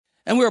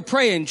And we're a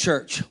praying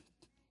church.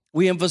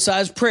 We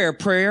emphasize prayer.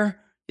 Prayer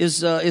is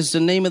the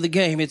name of the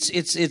game.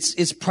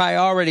 It's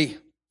priority.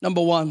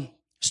 Number one,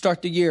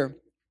 start the year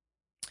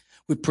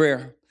with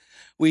prayer.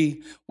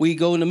 We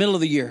go in the middle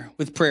of the year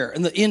with prayer.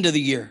 And the end of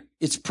the year,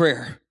 it's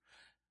prayer.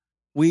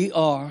 We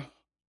are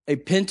a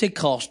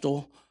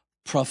Pentecostal,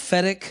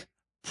 prophetic,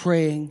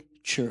 praying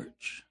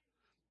church.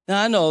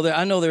 Now, I know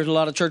there's a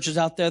lot of churches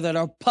out there that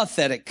are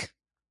pathetic.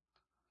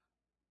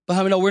 But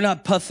how many know we're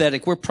not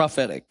pathetic? We're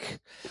prophetic.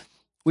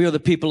 We are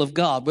the people of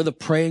God. We're the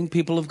praying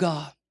people of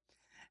God.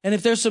 And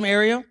if there's some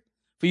area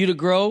for you to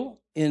grow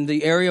in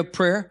the area of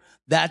prayer,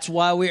 that's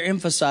why we're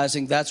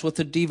emphasizing. That's what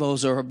the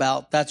Devos are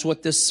about. That's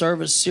what this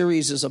service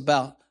series is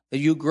about. That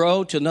you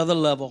grow to another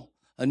level,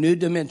 a new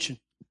dimension,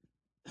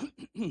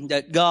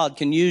 that God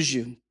can use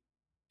you,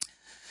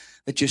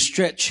 that you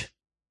stretch,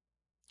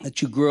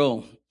 that you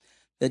grow,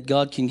 that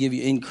God can give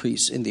you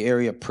increase in the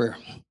area of prayer.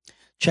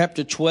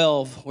 Chapter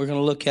 12, we're going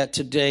to look at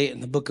today in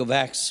the book of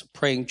Acts,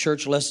 praying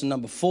church, lesson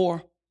number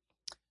 4.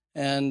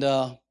 And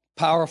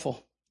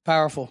powerful.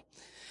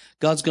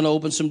 God's going to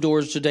open some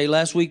doors today.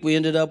 Last week we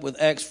ended up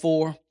with Acts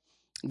 4,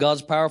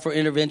 God's powerful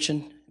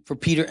intervention for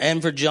Peter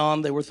and for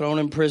John. They were thrown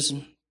in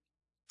prison.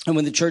 And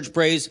when the church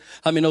prays,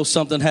 how many know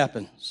something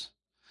happens?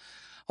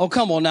 Oh,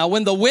 come on now.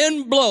 When the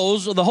wind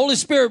blows or the Holy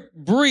Spirit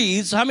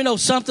breathes, how many know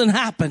something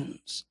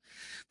happens?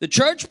 The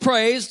church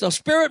prays, the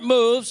Spirit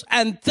moves,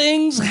 and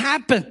things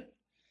happen.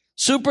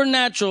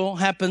 Supernatural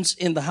happens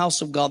in the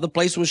house of God. The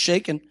place was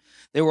shaken.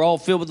 They were all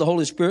filled with the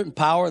Holy Spirit and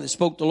power. They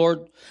spoke the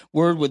Lord's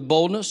word with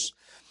boldness.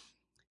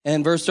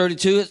 And verse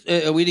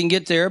 32, we didn't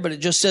get there, but it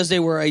just says they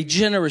were a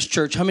generous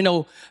church. How many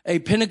know a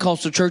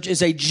Pentecostal church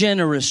is a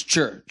generous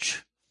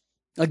church,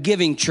 a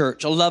giving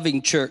church, a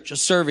loving church, a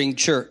serving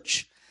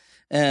church?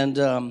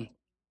 And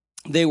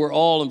they were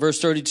all in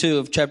verse 32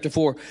 of chapter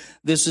 4.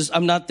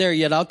 I'm not there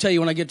yet. I'll tell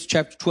you when I get to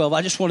chapter 12.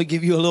 I just want to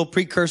give you a little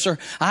precursor.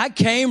 I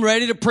came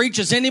ready to preach.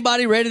 Is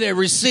anybody ready to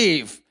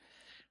receive?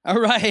 All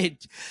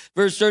right.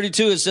 Verse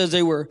 32, it says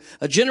they were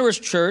a generous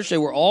church. They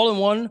were all in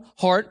one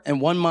heart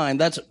and one mind.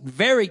 That's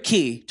very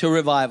key to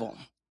revival.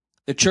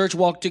 The church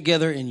walked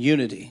together in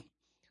unity.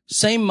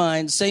 Same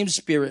mind, same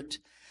spirit.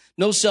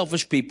 No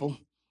selfish people.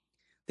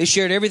 They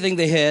shared everything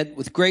they had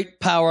with great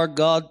power.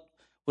 God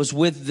was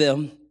with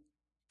them.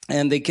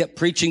 And they kept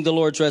preaching the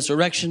Lord's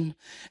resurrection,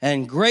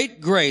 and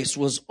great grace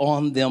was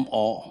on them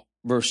all.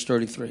 Verse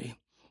 33.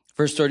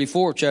 Verse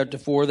 34, chapter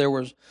 4, there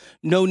was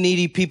no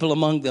needy people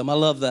among them. I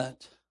love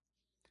that.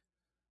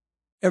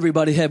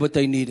 Everybody had what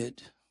they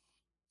needed,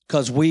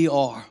 because we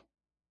are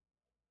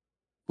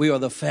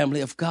the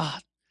family of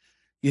God.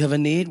 You have a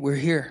need, we're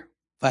here.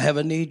 If I have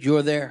a need,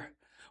 you're there.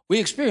 We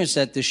experienced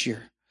that this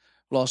year.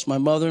 Lost my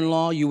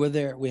mother-in-law, you were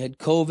there. We had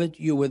COVID,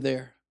 you were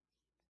there.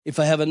 If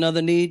I have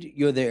another need,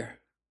 you're there.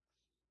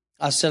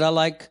 I said, I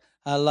like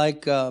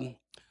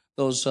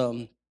those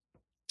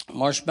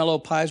marshmallow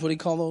pies. What do you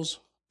call those?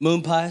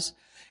 Moon pies.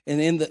 And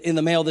in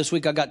the mail this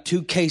week, I got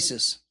 2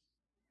 cases.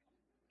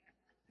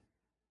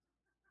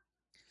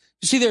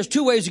 You see, there's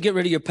 2 ways to get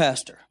rid of your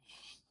pastor.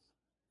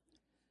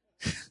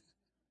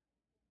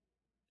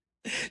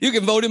 You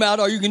can vote him out,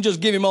 or you can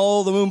just give him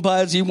all the moon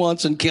pies he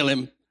wants and kill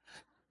him.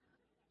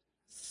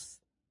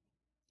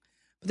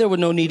 But there were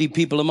no needy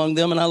people among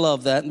them, and I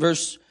love that.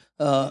 Verse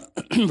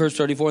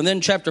 34. And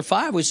then chapter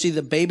 5, we see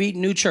the baby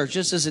new church.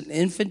 This is an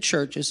infant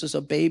church. This is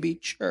a baby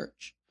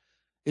church.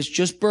 It's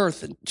just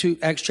birth in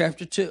Acts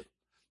chapter 2.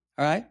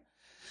 All right.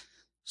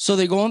 So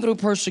they're going through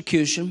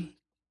persecution,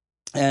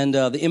 and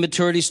the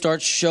immaturity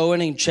starts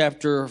showing in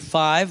chapter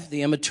 5,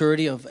 the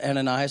immaturity of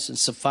Ananias and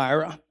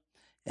Sapphira.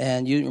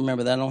 And you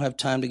remember that. I don't have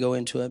time to go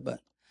into it,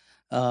 but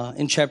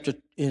in chapter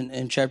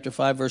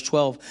 5, verse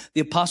 12,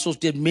 the apostles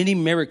did many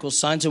miracles,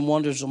 signs and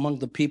wonders among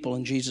the people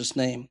in Jesus'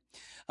 name.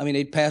 I mean,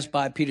 they'd pass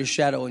by Peter's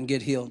shadow and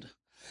get healed.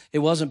 It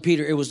wasn't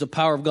Peter. It was the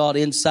power of God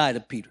inside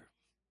of Peter.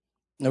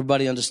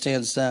 Everybody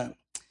understands that.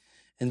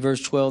 In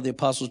verse 12, the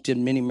apostles did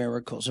many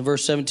miracles. In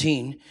verse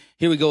 17,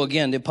 here we go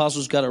again. The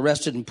apostles got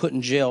arrested and put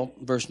in jail.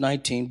 Verse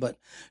 19, but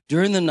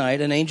during the night,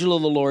 an angel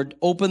of the Lord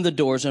opened the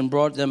doors and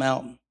brought them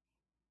out.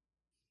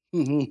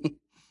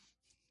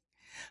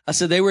 I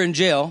said they were in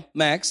jail,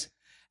 Max,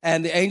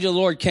 and the angel of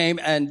the Lord came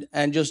and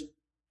just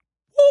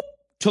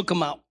took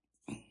them out.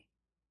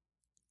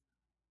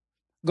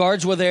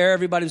 Guards were there.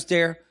 Everybody was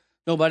there.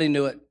 Nobody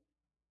knew it.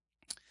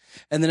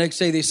 And the next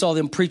day they saw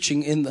them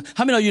preaching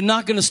how many know you're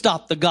not going to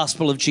stop the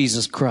gospel of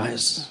Jesus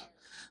Christ?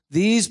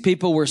 These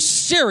people were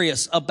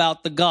serious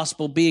about the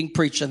gospel being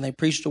preached, and they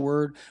preached the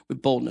word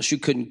with boldness. You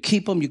couldn't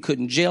keep them. You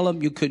couldn't jail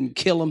them. You couldn't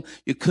kill them.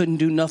 You couldn't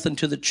do nothing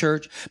to the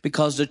church,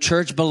 because the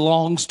church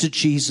belongs to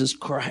Jesus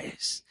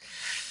Christ.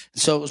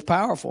 So it was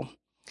powerful.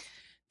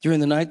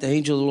 During the night, the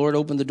angel of the Lord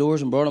opened the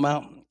doors and brought them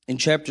out. In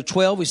chapter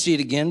 12, we see it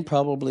again,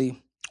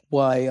 probably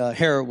why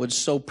Herod was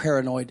so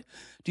paranoid.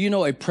 Do you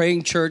know a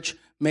praying church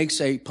makes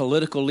a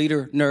political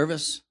leader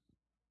nervous?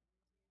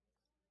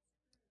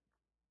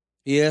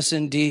 Yes,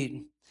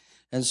 indeed.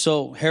 And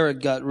so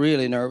Herod got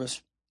really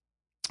nervous.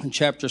 In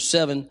chapter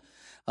 7,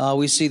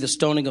 we see the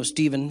stoning of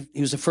Stephen.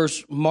 He was the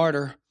first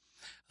martyr.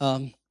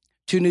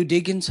 2 new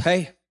deacons.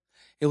 Hey,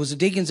 it was the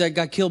deacons that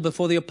got killed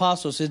before the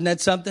apostles. Isn't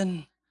that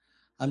something?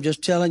 I'm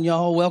just telling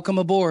y'all, welcome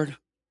aboard.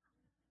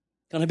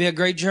 Going to be a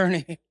great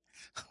journey.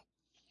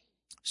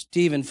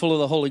 Stephen, full of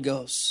the Holy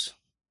Ghost,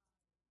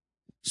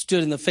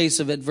 stood in the face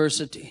of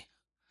adversity.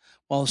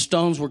 While the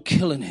stones were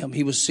killing him,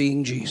 he was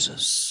seeing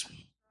Jesus.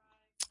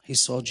 He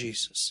saw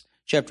Jesus.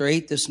 Chapter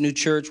 8, this new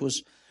church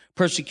was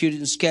persecuted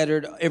and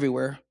scattered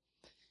everywhere.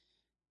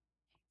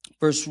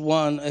 Verse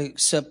 1,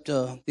 except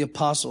the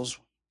apostles.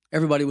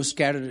 Everybody was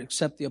scattered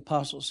except the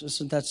apostles.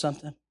 Isn't that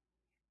something?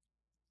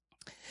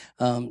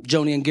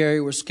 Joni and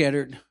Gary were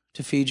scattered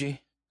to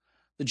Fiji.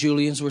 The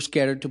Julians were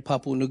scattered to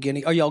Papua New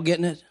Guinea. Are y'all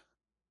getting it?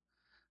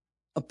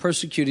 A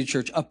persecuted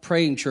church, a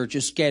praying church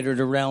is scattered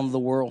around the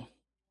world.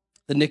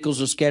 The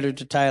Nichols are scattered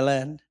to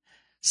Thailand.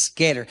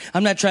 Scattered.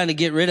 I'm not trying to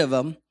get rid of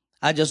them.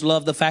 I just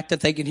love the fact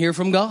that they can hear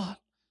from God.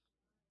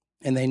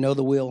 And they know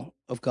the will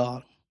of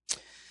God.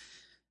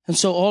 And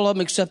so all of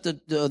them except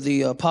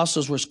the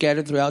apostles were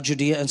scattered throughout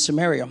Judea and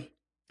Samaria.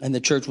 And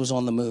the church was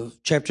on the move.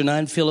 Chapter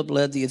 9, Philip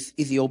led the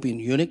Ethiopian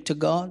eunuch to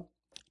God.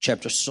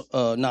 Chapter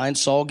 9,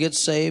 Saul gets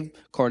saved.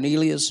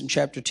 Cornelius in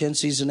chapter 10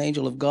 sees an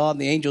angel of God.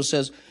 The angel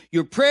says,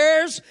 your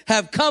prayers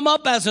have come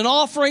up as an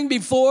offering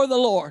before the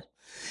Lord.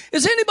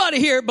 Does anybody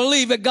here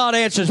believe that God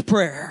answers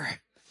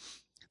prayer?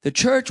 The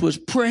church was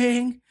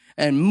praying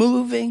and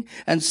moving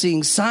and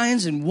seeing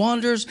signs and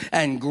wonders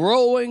and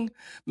growing.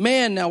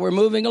 Man, now we're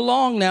moving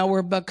along. Now we're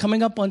about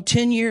coming up on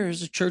 10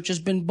 years. The church has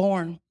been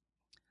born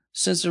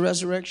since the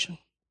resurrection.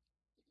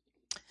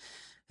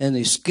 And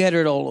they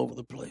scattered all over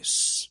the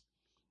place.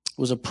 It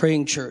was a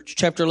praying church.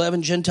 Chapter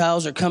 11,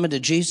 Gentiles are coming to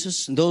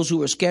Jesus, and those who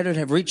were scattered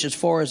have reached as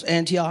far as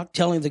Antioch,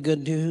 telling the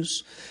good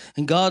news.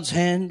 And God's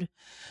hand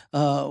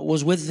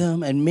was with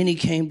them, and many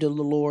came to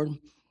the Lord,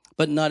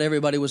 but not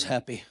everybody was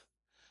happy.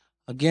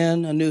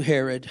 Again, a new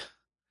Herod.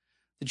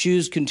 The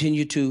Jews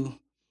continue to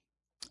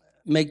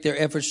make their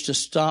efforts to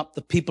stop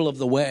the people of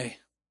the way,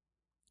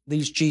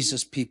 these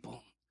Jesus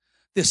people,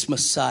 this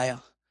Messiah.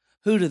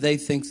 Who do they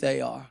think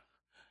they are?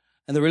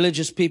 And the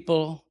religious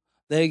people,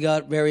 they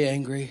got very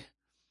angry.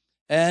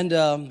 And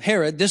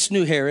Herod, this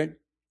new Herod,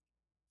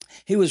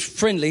 he was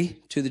friendly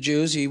to the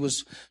Jews. He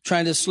was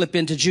trying to slip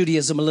into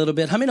Judaism a little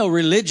bit. How many know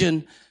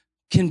religion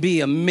can be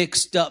a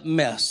mixed up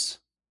mess?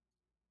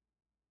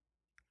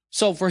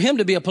 So for him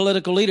to be a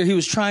political leader, he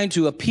was trying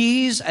to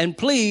appease and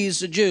please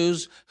the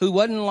Jews who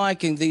wasn't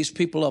liking these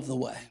people of the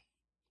way.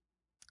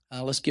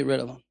 Let's get rid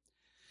of them.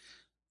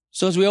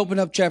 So as we open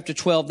up chapter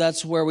 12,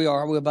 that's where we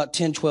are. We're about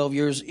 10, 12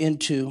 years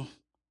into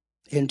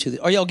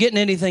are y'all getting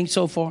anything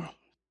so far?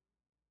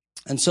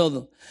 And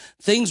so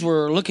things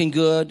were looking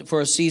good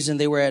for a season.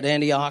 They were at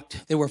Antioch.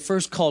 They were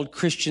first called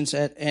Christians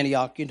at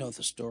Antioch. You know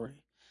the story.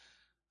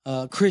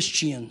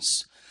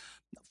 Christians,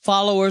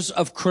 followers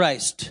of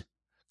Christ,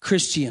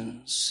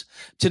 Christians.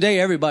 Today,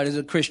 everybody's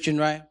a Christian,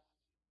 right?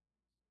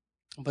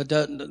 But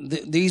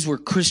these were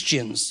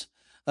Christians.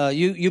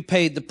 You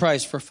paid the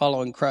price for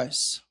following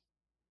Christ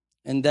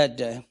in that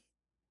day.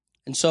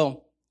 And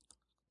so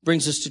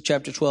brings us to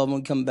chapter 12, and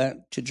we come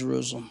back to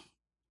Jerusalem.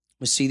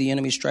 We see the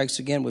enemy strikes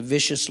again with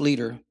vicious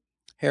leader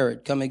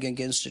Herod coming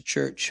against the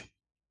church.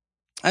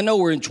 I know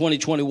we're in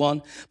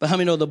 2021, but how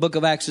many know the book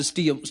of Acts is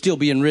still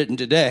being written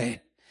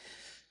today?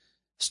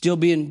 Still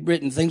being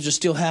written. Things are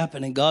still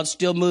happening. God's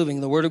still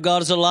moving. The word of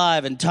God is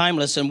alive and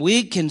timeless, and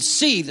we can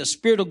see the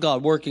Spirit of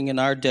God working in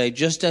our day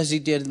just as he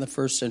did in the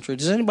first century.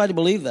 Does anybody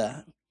believe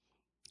that?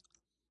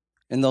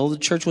 And though the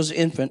church was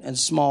infant and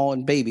small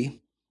and baby,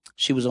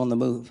 she was on the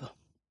move.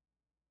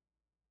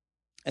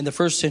 And the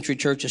first century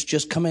church is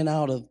just coming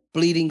out of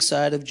bleeding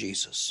side of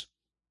Jesus,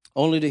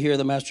 only to hear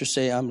the master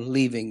say, I'm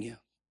leaving you.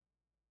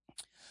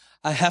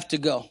 I have to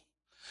go.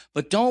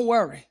 But don't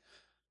worry.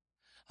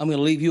 I'm going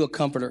to leave you a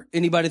comforter.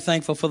 Anybody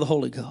thankful for the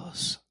Holy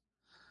Ghost?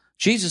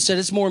 Jesus said,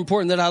 it's more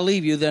important that I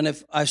leave you than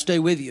if I stay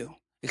with you.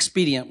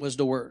 Expedient was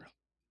the word.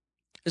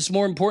 It's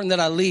more important that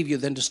I leave you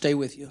than to stay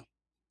with you.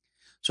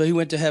 So he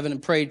went to heaven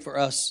and prayed for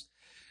us.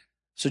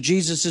 So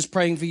Jesus is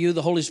praying for you.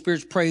 The Holy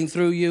Spirit's praying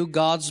through you.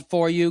 God's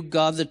for you.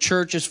 God, the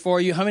church is for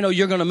you. How many know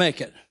you're going to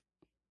make it?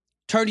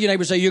 Turn to your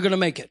neighbor and say, you're going to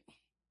make it.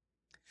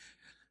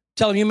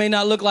 Tell them you may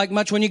not look like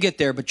much when you get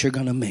there, but you're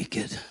going to make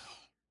it.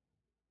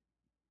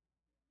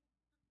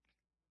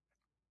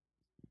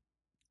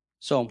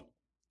 So,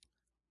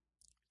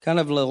 kind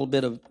of a little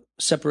bit of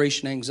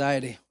separation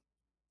anxiety.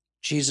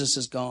 Jesus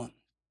is gone.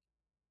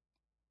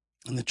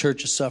 And the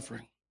church is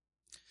suffering.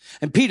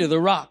 And Peter, the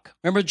rock.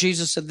 Remember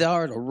Jesus said, thou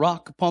art a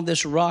rock. Upon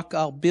this rock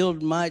I'll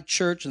build my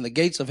church, and the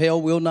gates of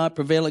hell will not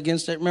prevail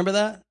against it. Remember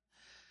that?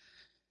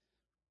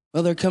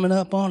 Well, they're coming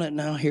up on it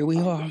now. Here we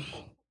are.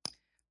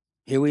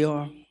 Here we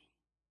are.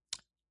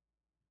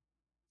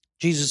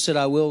 Jesus said,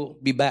 I will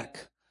be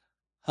back.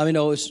 How many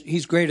know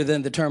he's greater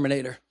than the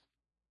Terminator?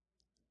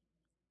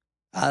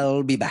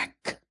 I'll be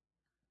back.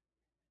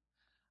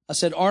 I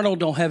said, Arnold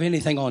don't have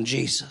anything on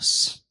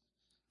Jesus.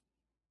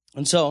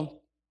 And so,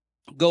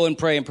 go and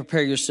pray and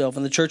prepare yourself.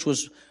 And the church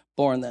was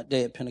born that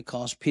day at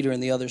Pentecost. Peter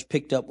and the others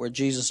picked up where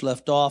Jesus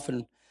left off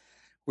and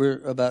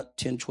We're about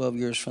 10, 12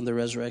 years from the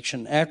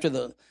resurrection.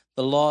 After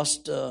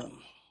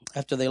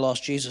after they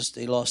lost Jesus,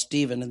 they lost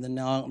Stephen, and then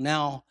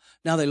now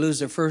they lose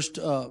their first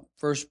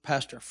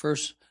pastor,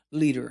 first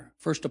leader,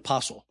 first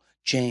apostle,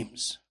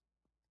 James.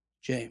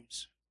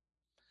 James.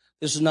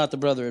 This is not the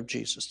brother of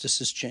Jesus.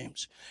 This is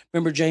James.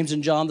 Remember James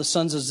and John, the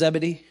sons of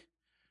Zebedee?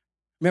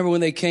 Remember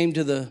when they came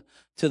to the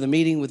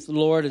meeting with the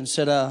Lord and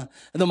said, and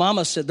the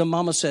mama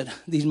said,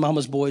 these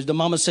mama's boys, the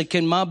mama said,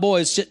 can my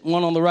boys sit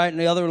one on the right and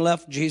the other on the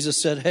left?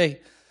 Jesus said,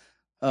 hey,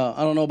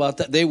 I don't know about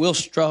that. They will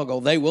struggle.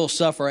 They will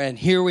suffer. And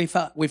here we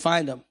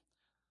find them.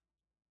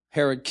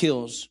 Herod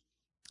kills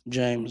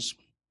James,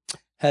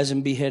 has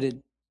him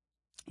beheaded.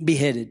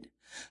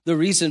 The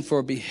reason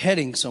for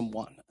beheading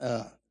someone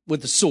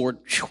with the sword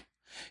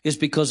is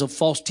because of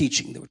false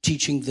teaching. They were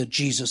teaching the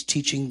Jesus,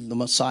 teaching the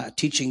Messiah,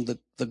 teaching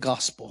the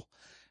gospel.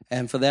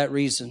 And for that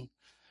reason,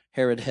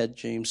 Herod had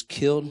James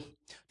killed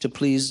to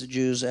please the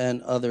Jews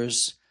and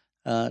others.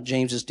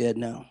 James is dead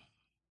now.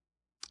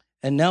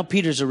 And now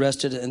Peter's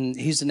arrested, and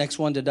he's the next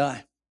one to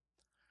die.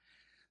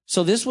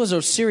 So this was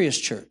a serious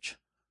church.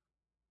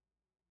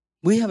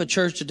 We have a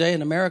church today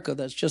in America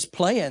that's just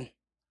playing.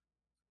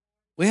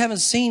 We haven't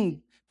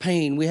seen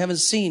pain. We've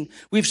seen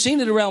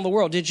it around the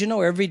world. Did you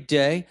know every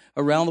day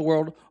around the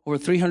world, over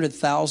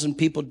 300,000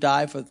 people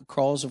die for the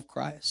cause of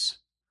Christ?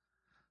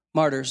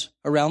 Martyrs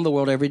around the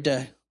world every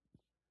day.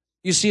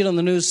 You see it on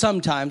the news.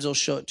 Sometimes they'll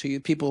show it to you.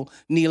 People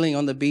kneeling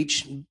on the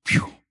beach.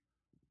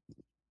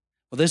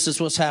 Well, this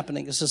is what's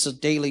happening. This is a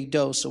daily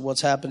dose of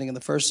what's happening in the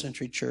first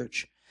century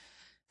church.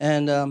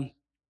 And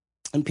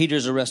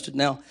Peter's arrested.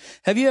 Now,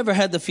 have you ever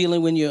had the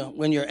feeling when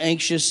you're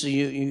anxious,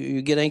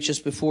 you get anxious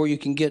before you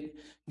can get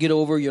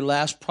over your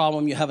last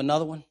problem, you have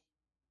another one?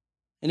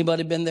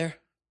 Anybody been there?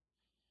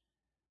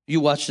 You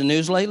watched the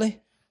news lately?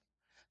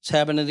 It's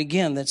happening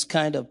again. That's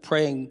kind of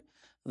praying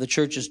the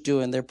church is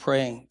doing. They're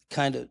praying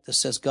kind of that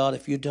says, God,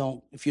 if you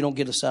don't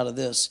get us out of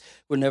this,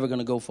 we're never going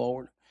to go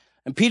forward.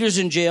 And Peter's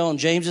in jail and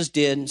James is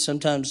dead. And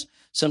sometimes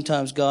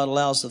God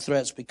allows the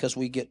threats because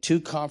we get too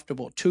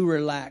comfortable, too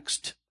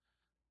relaxed,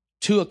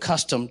 too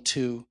accustomed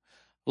to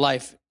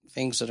life,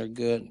 things that are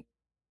good.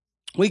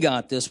 We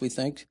got this, we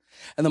think.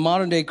 And the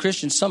modern day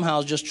Christian somehow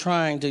is just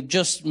trying to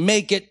just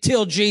make it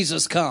till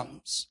Jesus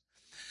comes.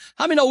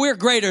 How many know we're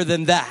greater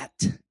than that?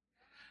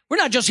 We're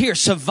not just here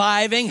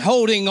surviving,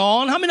 holding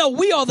on. How many know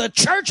we are the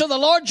church of the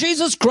Lord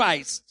Jesus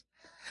Christ?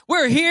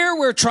 We're here,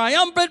 we're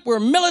triumphant,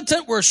 we're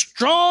militant, we're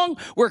strong,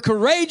 we're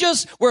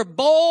courageous, we're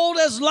bold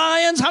as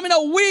lions. How many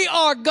know we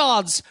are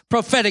God's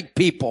prophetic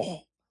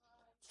people?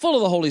 Full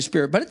of the Holy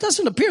Spirit. But it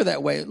doesn't appear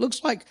that way. It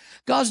looks like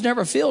God's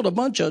never filled a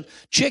bunch of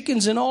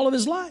chickens in all of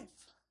his life.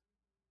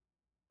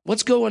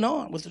 What's going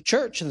on with the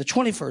church in the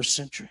 21st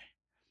century?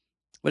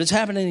 But it's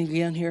happening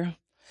again here.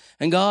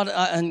 And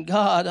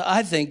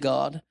I think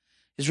God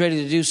is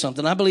ready to do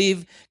something. I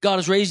believe God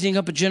is raising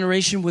up a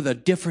generation with a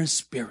different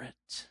spirit.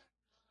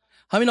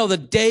 How many know the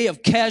day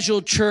of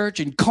casual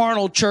church and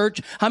carnal church?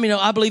 How many know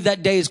I believe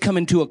that day is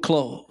coming to a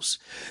close?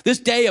 This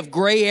day of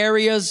gray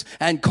areas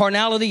and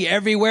carnality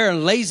everywhere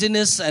and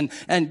laziness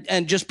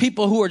and just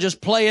people who are just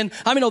playing.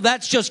 How many know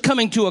that's just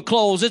coming to a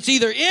close? It's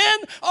either in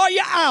or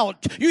you're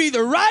out. You're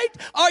either right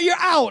or you're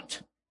out.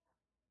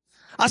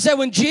 I said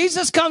when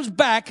Jesus comes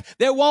back,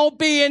 there won't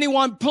be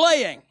anyone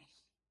playing.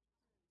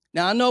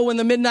 Now I know when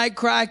the midnight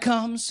cry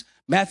comes,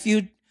 Matthew,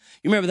 you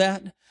remember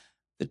that?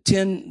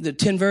 The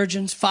 10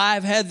 virgins,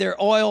 5 had their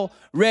oil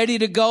ready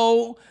to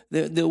go.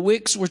 The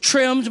wicks were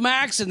trimmed,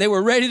 Max, and they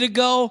were ready to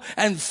go.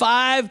 And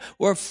 5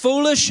 were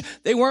foolish.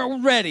 They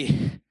weren't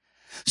ready,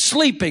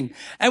 sleeping.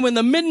 And when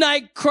the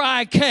midnight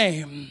cry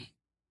came,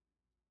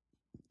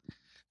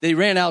 they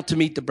ran out to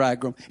meet the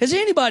bridegroom. Is there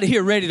anybody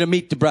here ready to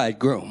meet the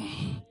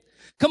bridegroom?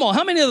 Come on,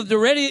 how many of you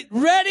are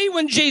ready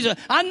when Jesus,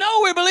 I know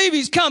we believe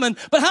he's coming,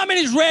 but how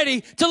many is ready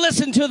to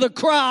listen to the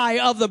cry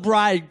of the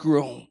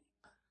bridegroom?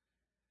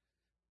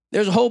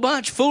 There's a whole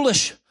bunch,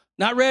 foolish,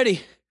 not ready.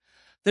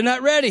 They're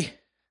not ready.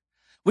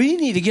 We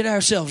need to get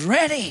ourselves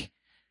ready,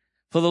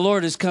 for the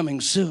Lord is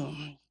coming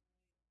soon.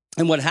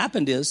 And what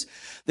happened is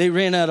they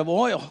ran out of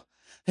oil.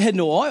 They had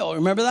no oil.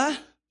 Remember that?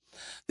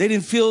 They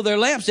didn't fill their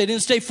lamps. They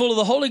didn't stay full of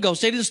the Holy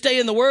Ghost. They didn't stay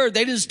in the Word.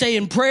 They didn't stay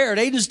in prayer.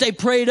 They didn't stay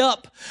prayed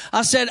up.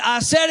 I said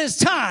it's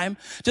time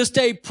to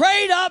stay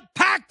prayed up,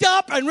 packed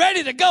up, and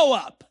ready to go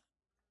up.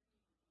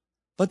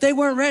 But they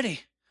weren't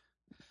ready.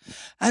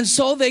 And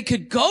so they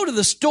could go to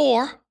the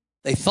store.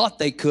 They thought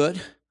they could,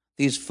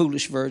 these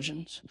foolish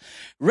virgins.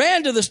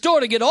 Ran to the store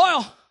to get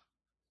oil,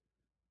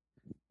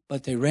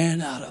 but they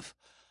ran out of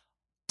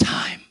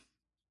time.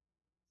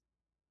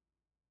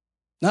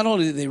 Not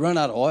only did they run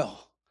out of oil,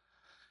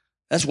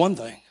 that's one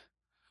thing,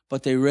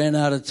 but they ran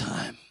out of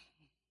time.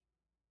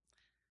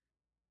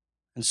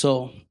 And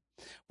so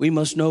we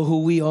must know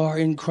who we are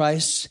in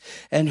Christ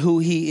and who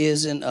he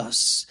is in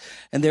us.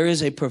 And there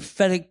is a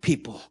prophetic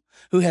people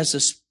who has the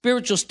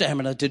spiritual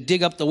stamina to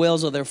dig up the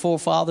wells of their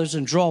forefathers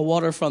and draw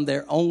water from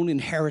their own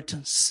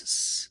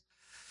inheritances.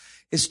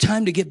 It's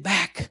time to get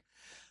back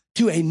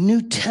to a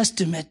New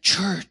Testament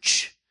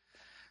church.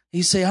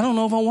 You say, I don't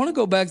know if I want to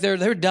go back there.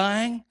 They're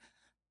dying.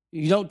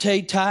 You don't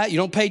pay tithe,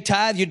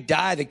 you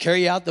die. They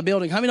carry you out the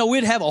building. How many know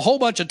we'd have a whole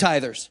bunch of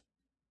tithers?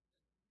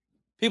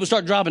 People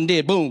start dropping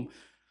dead. Boom.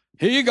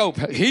 Here you go.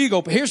 Here you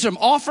go. Here's some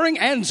offering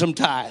and some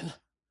tithe.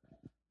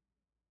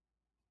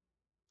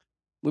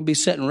 We'd be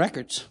setting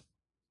records.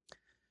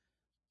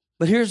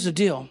 But here's the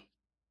deal.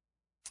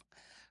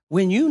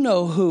 When you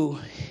know who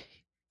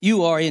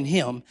you are in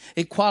him,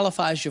 it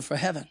qualifies you for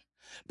heaven.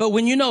 But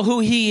when you know who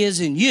he is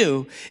in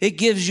you, it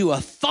gives you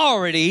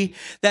authority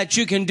that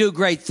you can do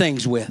great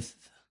things with.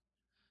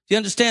 Do you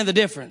understand the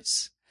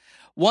difference?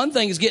 One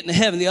thing is getting to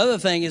heaven. The other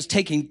thing is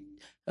taking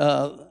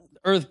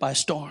earth by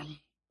storm.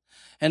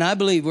 And I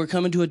believe we're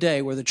coming to a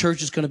day where the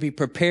church is going to be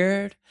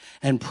prepared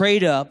and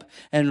prayed up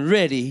and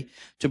ready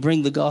to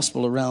bring the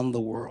gospel around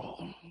the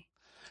world.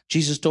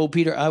 Jesus told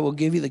Peter, I will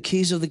give you the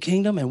keys of the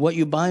kingdom, and what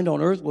you bind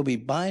on earth will be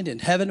bound in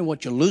heaven, and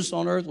what you loose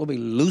on earth will be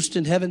loosed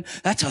in heaven.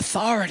 That's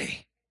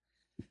authority.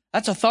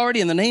 That's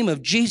authority in the name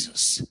of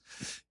Jesus.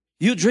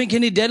 You drink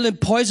any deadly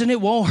poison,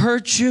 it won't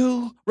hurt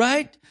you,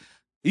 right?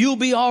 You'll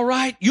be all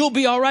right. You'll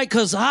be all right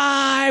because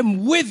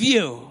I'm with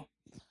you.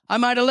 I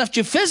might have left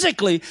you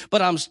physically,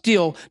 but I'm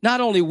still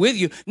not only with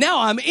you,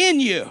 now I'm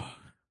in you.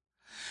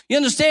 You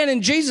understand,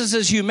 in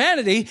Jesus'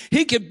 humanity,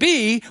 he could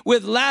be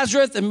with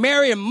Lazarus and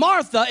Mary and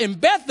Martha in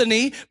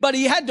Bethany, but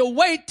he had to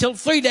wait till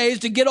 3 days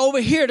to get over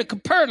here to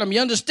Capernaum.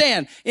 You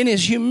understand? In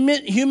his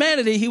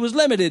humanity, he was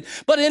limited.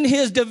 But in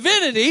his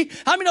divinity,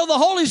 how many know the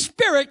Holy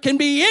Spirit can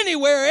be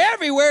anywhere,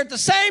 everywhere at the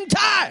same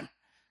time?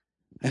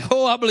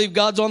 Oh, I believe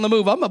God's on the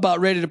move. I'm about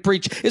ready to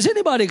preach. Is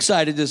anybody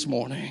excited this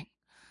morning?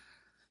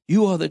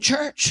 You are the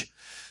church.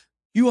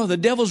 You are the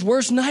devil's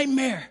worst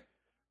nightmare.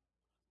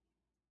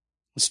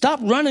 Stop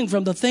running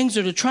from the things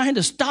that are trying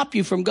to stop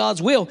you from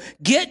God's will.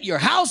 Get your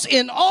house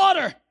in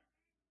order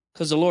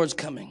because the Lord's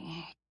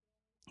coming.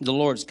 The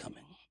Lord's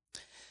coming.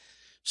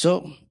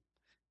 So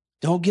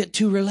don't get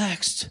too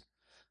relaxed.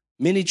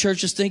 Many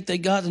churches think they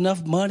got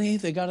enough money.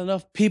 They got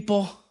enough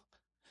people.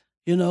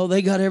 You know,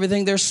 they got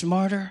everything. They're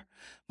smarter,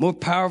 more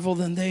powerful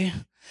than they.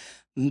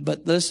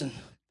 But listen,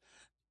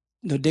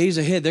 the days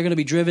ahead, they're going to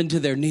be driven to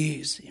their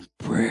knees in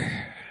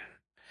prayer.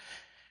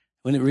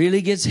 When it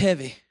really gets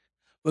heavy,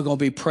 we're going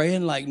to be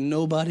praying like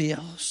nobody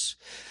else.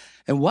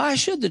 And why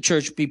should the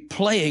church be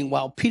playing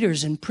while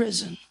Peter's in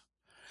prison?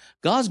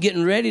 God's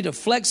getting ready to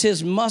flex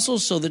his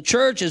muscles, so the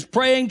church is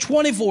praying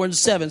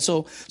 24/7.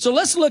 So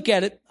let's look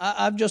at it.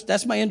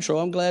 That's my intro.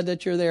 I'm glad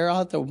that you're there. I'll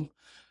have to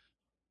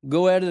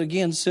go at it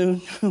again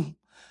soon.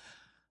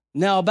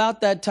 Now, about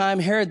that time,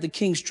 Herod the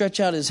king stretched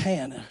out his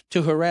hand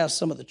to harass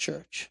some of the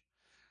church.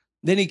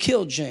 Then he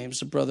killed James,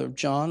 the brother of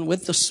John,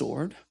 with the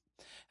sword.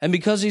 And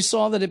because he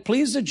saw that it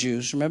pleased the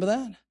Jews, remember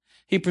that?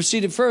 He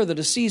proceeded further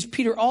to seize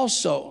Peter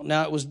also.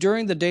 Now, it was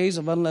during the days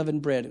of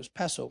unleavened bread. It was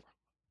Passover.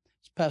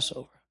 It's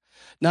Passover.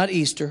 Not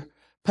Easter,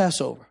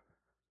 Passover.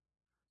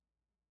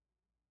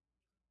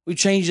 We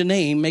changed the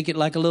name, make it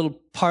like a little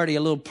party,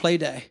 a little play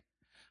day.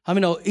 I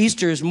mean, no,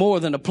 Easter is more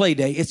than a play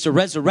day. It's a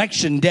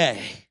resurrection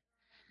day.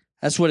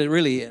 That's what it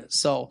really is.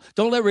 So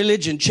don't let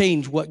religion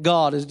change what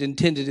God has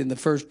intended in the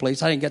first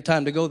place. I didn't get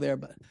time to go there,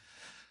 but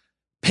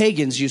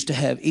pagans used to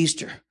have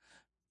Easter.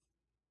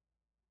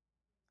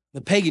 The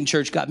pagan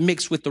church got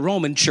mixed with the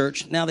Roman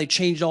church. Now they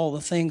changed all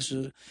the things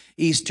to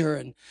Easter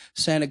and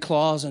Santa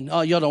Claus. And, oh,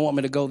 y'all don't want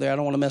me to go there. I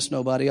don't want to mess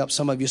nobody up.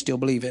 Some of you still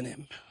believe in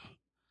him.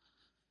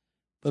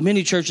 But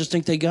many churches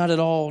think they got it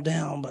all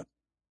down.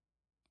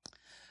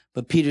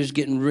 But Peter's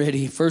getting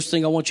ready. First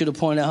thing I want you to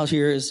point out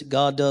here is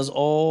God does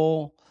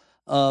all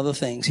the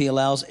things. He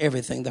allows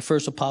everything. The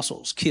first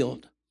apostles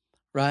killed,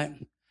 right?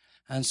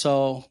 And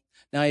so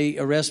now he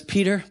arrests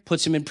Peter,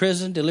 puts him in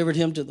prison, delivered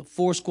him to the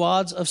 4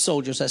 squads of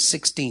soldiers. That's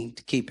 16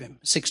 to keep him.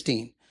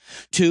 16.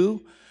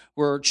 2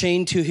 were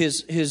chained to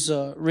his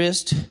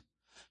wrist.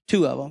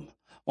 2 of them,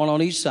 1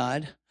 on each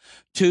side.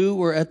 2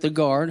 were at the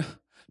guard.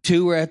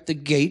 2 were at the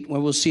gate, where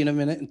we'll see in a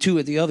minute, and 2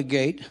 at the other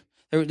gate.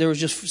 There was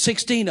just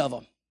 16 of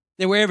them.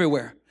 They were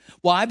everywhere.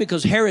 Why?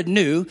 Because Herod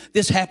knew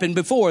this happened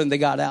before and they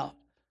got out.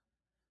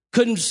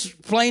 Couldn't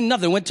explain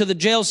nothing. Went to the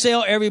jail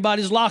cell.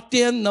 Everybody's locked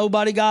in.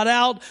 Nobody got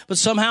out. But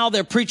somehow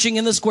they're preaching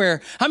in the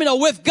square. I mean,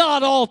 with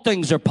God, all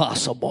things are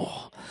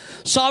possible.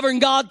 Sovereign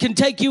God can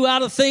take you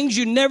out of things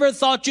you never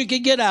thought you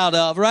could get out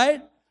of,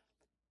 right?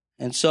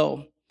 And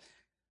so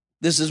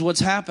this is what's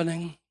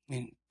happening. I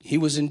mean, he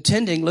was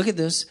intending, look at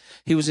this.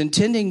 He was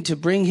intending to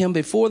bring him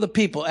before the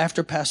people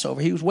after Passover.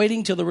 He was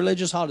waiting till the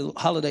religious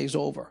holidays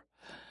over.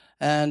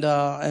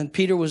 And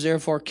Peter was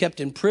therefore kept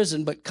in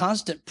prison, but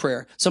constant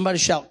prayer. Somebody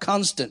shout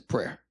constant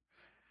prayer.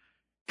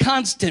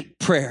 Constant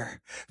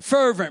prayer,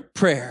 fervent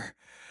prayer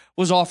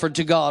was offered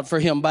to God for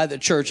him by the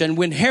church. And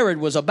when Herod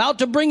was about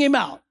to bring him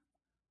out,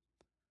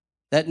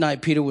 that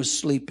night Peter was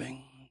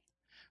sleeping,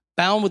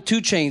 bound with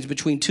 2 chains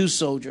between 2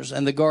 soldiers,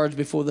 and the guards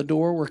before the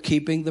door were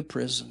keeping the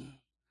prison.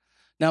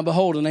 Now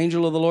behold, an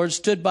angel of the Lord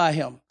stood by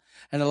him,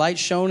 and a light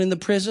shone in the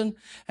prison,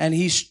 and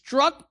he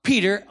struck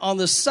Peter on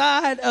the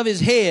side of his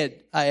head.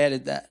 I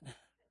added that.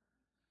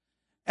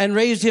 And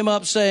raised him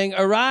up, saying,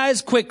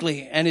 arise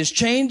quickly. And his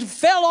chains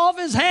fell off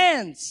his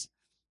hands.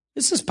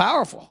 This is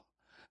powerful.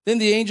 Then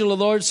the angel of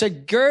the Lord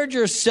said, gird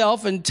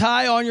yourself and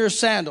tie on your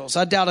sandals.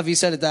 I doubt if he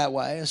said it that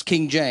way. It's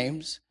King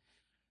James.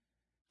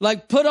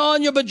 Like put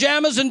on your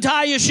pajamas and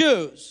tie your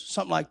shoes.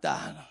 Something like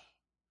that.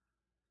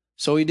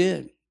 So he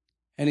did.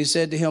 And he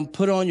said to him,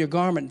 put on your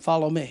garment and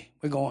follow me.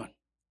 We're going.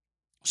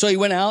 So he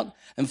went out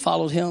and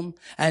followed him.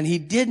 And he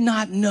did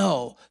not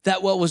know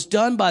that what was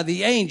done by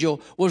the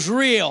angel was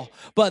real,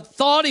 but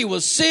thought he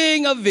was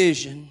seeing a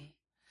vision.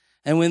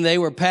 And when they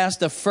were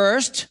past the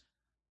first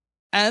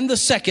and the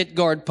second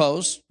guard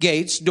posts,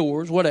 gates,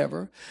 doors,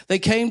 whatever, they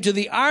came to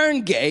the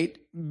iron gate,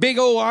 big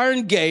old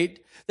iron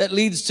gate that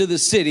leads to the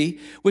city,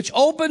 which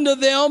opened to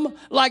them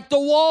like the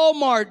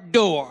Walmart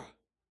door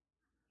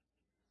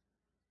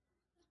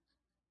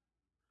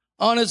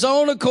on its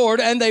own accord.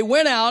 And they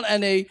went out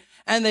and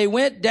they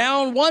went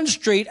down one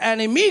street,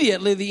 and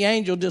immediately the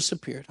angel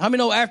disappeared. How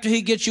many know after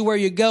he gets you where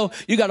you go,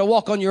 you got to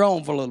walk on your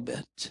own for a little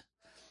bit?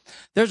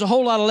 There's a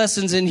whole lot of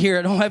lessons in here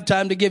I don't have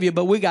time to give you,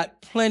 but we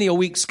got plenty of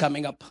weeks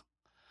coming up.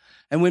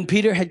 And when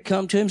Peter had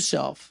come to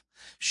himself,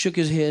 shook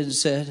his head and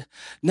said,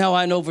 now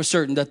I know for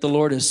certain that the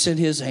Lord has sent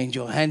his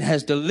angel and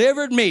has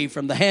delivered me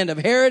from the hand of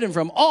Herod and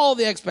from all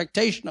the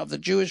expectation of the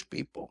Jewish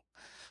people.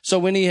 So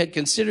when he had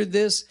considered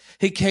this,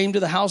 he came to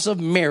the house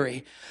of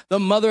Mary, the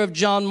mother of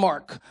John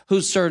Mark,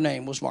 whose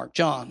surname was Mark.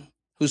 John,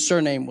 whose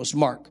surname was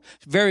Mark.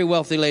 Very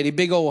wealthy lady,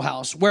 big old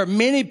house, where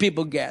many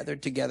people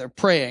gathered together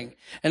praying.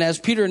 And as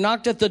Peter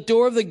knocked at the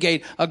door of the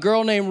gate, a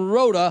girl named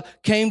Rhoda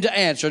came to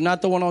answer,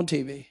 not the one on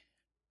TV.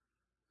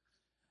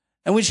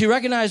 And when she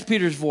recognized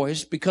Peter's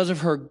voice, because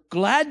of her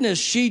gladness,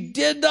 she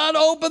did not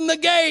open the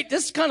gate.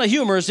 This is kind of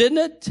humorous, isn't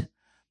it?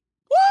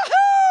 Woohoo!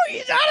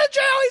 He's out of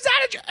jail. He's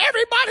out of jail.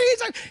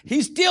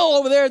 He's still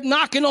over there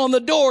knocking on the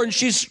door, and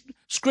she's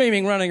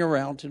screaming, running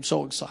around and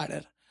so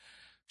excited.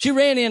 She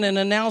ran in and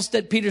announced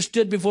that Peter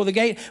stood before the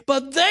gate.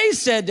 But they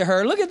said to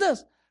her, look at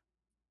this.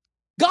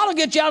 God will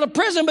get you out of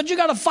prison, but you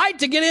got to fight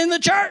to get in the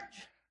church.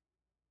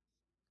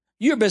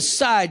 You're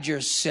beside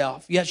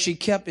yourself. Yet she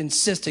kept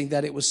insisting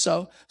that it was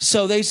so.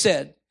 So they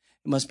said,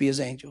 it must be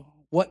his angel.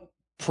 What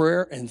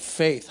prayer and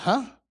faith,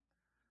 huh?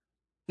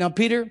 Now,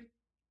 Peter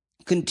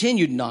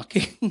continued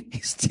knocking.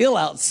 He's still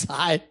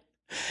outside.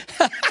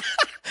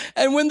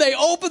 And when they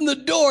opened the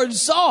door and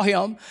saw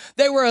him,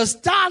 they were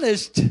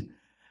astonished.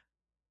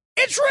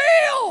 It's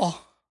real.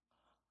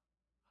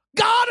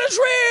 God is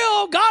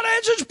real. God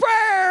answers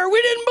prayer.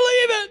 We didn't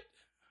believe it.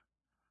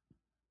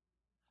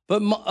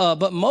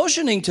 But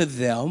motioning to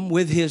them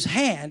with his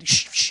hand,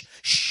 shh, shh,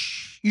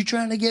 shh, you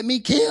trying to get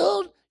me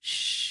killed?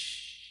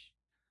 Shh.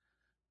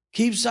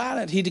 Keep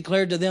silent. He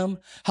declared to them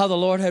how the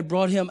Lord had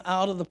brought him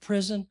out of the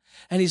prison.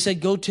 And he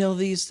said, go tell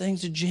these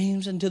things to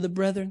James and to the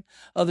brethren,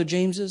 other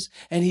Jameses.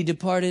 And he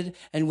departed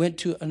and went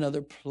to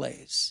another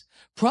place,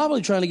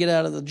 probably trying to get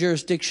out of the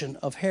jurisdiction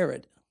of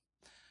Herod.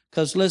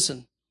 Because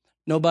listen,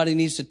 nobody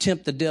needs to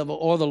tempt the devil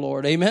or the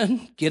Lord.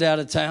 Amen. Get out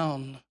of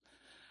town.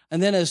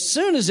 And then as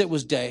soon as it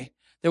was day,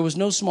 there was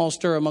no small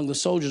stir among the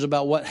soldiers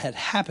about what had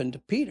happened to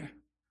Peter.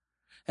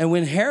 And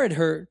when Herod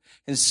heard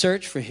and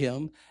searched for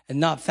him and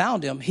not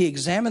found him, he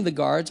examined the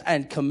guards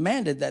and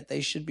commanded that they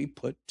should be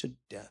put to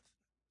death.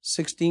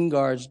 16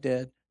 guards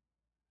dead.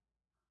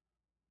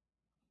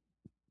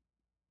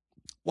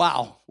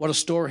 Wow, what a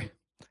story.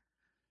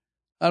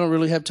 I don't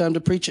really have time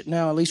to preach it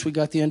now. At least we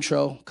got the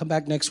intro. Come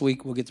back next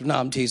week. We'll get through. No,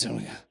 I'm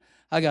teasing.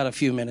 I got a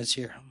few minutes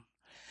here.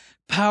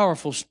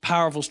 Powerful,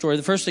 powerful story.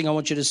 The first thing I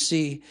want you to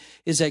see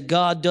is that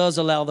God does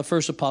allow the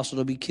first apostle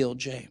to be killed,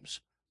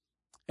 James.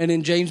 And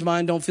in James'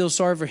 mind, don't feel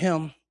sorry for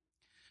him.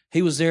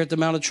 He was there at the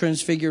Mount of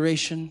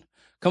Transfiguration.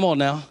 Come on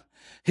now.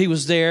 He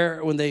was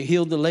there when they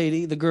healed the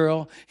lady, the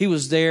girl. He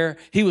was there.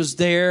 He was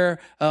there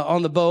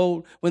on the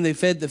boat when they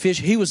fed the fish.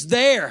 He was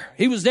there.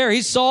 He was there.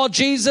 He saw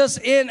Jesus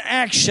in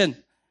action.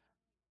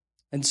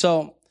 And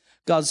so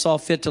God saw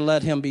fit to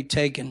let him be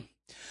taken.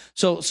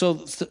 So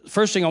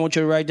first thing I want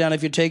you to write down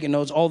if you're taking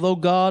notes, although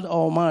God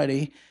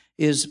Almighty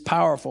is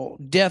powerful,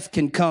 death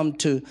can come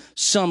to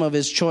some of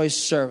his choice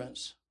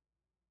servants.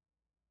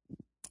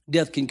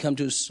 Death can come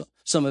to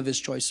some of his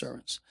choice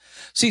servants.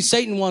 See,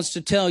 Satan wants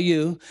to tell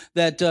you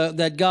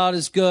that God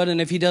is good, and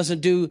if he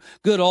doesn't do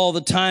good all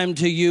the time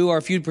to you, or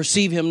if you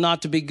perceive him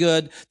not to be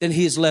good, then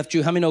he has left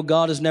you. How many know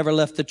God has never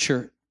left the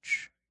church?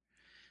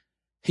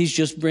 He's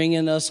just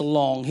bringing us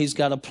along. He's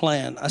got a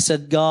plan. I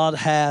said God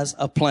has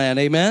a plan.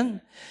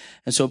 Amen?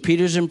 And so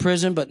Peter's in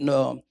prison, but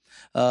no,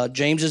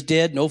 James is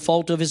dead, no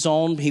fault of his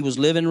own. He was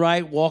living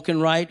right,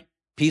 walking right,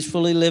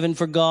 peacefully living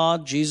for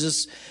God.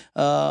 Jesus,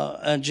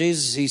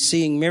 he's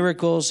seeing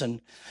miracles,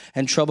 and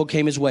trouble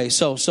came his way.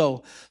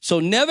 So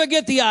never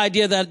get the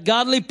idea that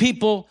godly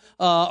people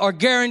are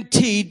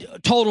guaranteed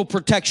total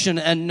protection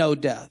and no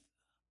death.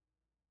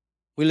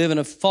 We live in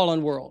a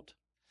fallen world.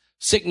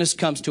 Sickness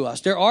comes to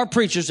us. There are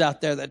preachers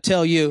out there that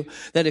tell you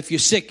that if you're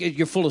sick,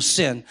 you're full of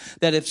sin.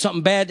 That if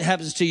something bad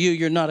happens to you,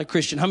 you're not a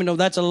Christian. How many know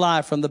that's a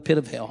lie from the pit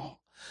of hell?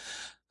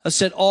 I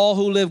said, all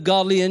who live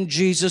godly in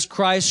Jesus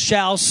Christ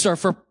shall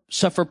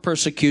suffer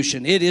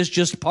persecution. It is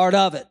just part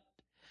of it.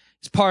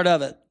 It's part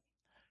of it.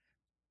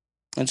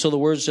 And so the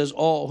word says,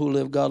 all who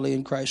live godly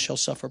in Christ shall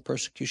suffer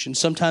persecution.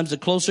 Sometimes the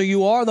closer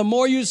you are, the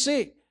more you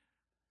see.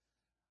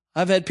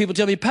 I've had people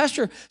tell me,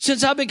 Pastor,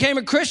 since I became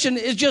a Christian,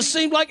 it just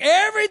seemed like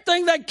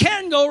everything that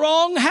can go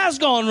wrong has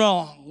gone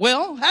wrong.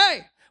 Well,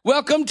 hey,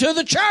 welcome to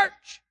the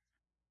church.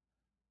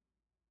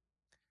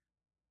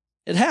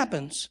 It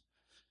happens.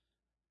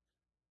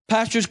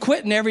 Pastors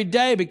quitting every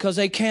day because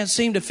they can't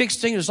seem to fix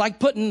things. It's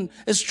like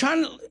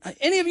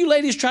any of you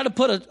ladies try to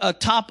put a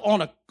top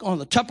on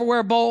the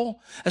Tupperware bowl?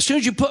 As soon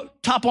as you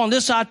put top on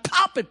this side,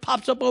 it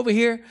pops up over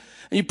here.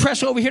 And you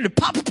press over here to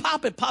pop,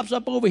 it pops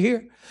up over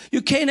here.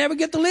 You can't ever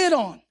get the lid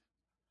on.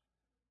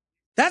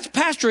 That's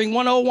pastoring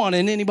 101,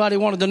 and anybody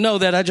wanted to know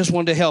that, I just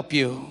wanted to help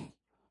you.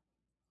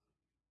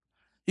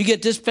 You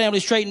get this family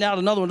straightened out,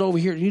 another one over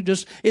here, and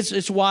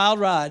it's a wild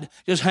ride.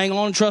 Just hang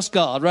on and trust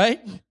God,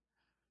 right?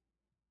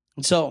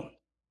 And so,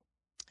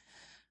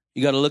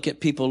 you got to look at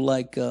people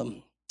like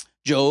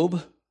Job,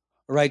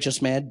 a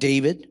righteous man,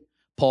 David,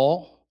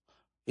 Paul,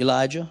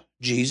 Elijah,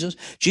 Jesus.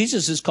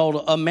 Jesus is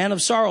called a man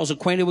of sorrows,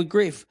 acquainted with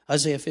grief,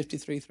 Isaiah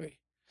 53:3.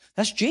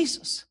 That's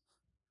Jesus.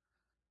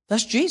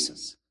 That's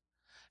Jesus.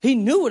 He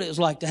knew what it was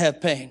like to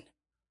have pain.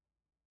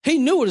 He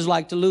knew what it was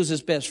like to lose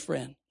his best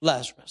friend,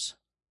 Lazarus.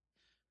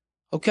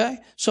 Okay?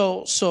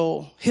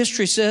 So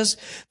history says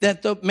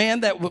that the man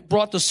that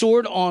brought the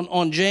sword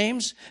on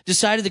James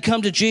decided to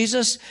come to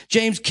Jesus.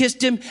 James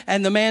kissed him,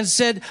 and the man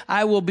said,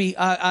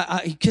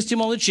 he kissed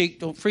him on the cheek.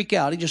 Don't freak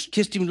out. He just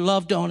kissed him,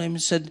 loved on him,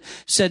 and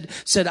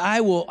said,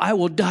 I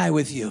will die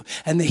with you.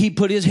 And he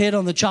put his head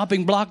on the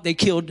chopping block. They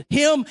killed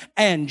him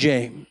and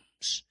James,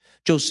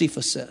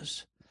 Josephus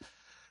says.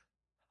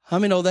 How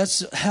many know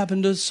that's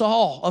happened to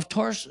Saul of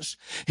Tarsus?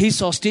 He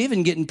saw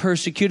Stephen getting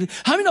persecuted.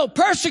 How many know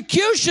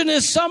persecution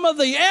is some of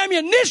the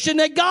ammunition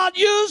that God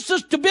used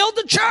to build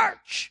the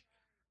church?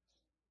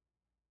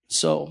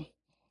 So,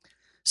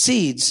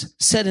 seeds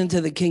set into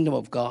the kingdom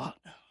of God.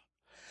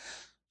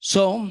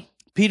 So,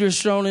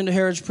 Peter's thrown into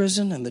Herod's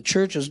prison, and the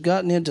church has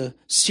gotten into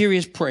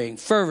serious praying,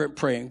 fervent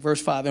praying.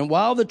 Verse 5, and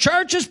while the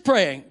church is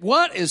praying,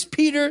 what is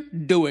Peter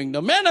doing?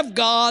 The man of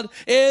God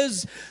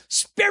is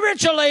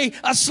spiritually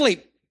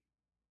asleep.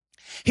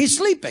 He's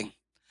sleeping.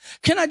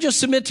 Can I just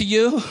submit to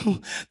you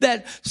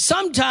that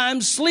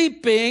sometimes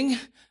sleeping,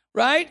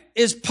 right,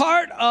 is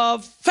part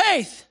of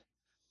faith.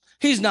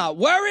 He's not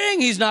worrying.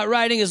 He's not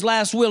writing his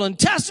last will and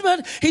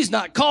testament. He's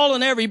not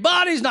calling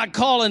everybody. He's not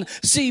calling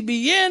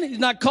CBN. He's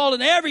not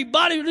calling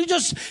everybody.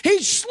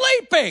 He's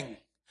sleeping.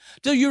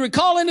 Do you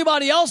recall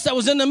anybody else that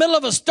was in the middle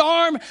of a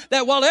storm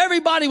that while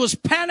everybody was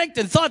panicked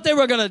and thought they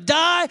were going to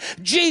die,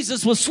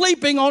 Jesus was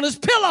sleeping on his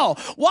pillow?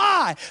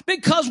 Why?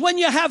 Because when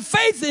you have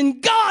faith in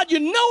God, you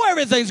know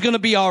everything's going to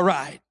be all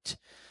right.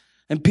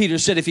 And Peter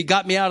said, if he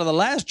got me out of the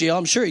last jail,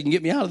 I'm sure he can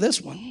get me out of this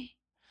one.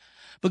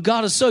 But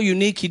God is so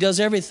unique. He does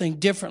everything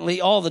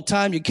differently all the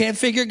time. You can't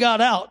figure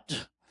God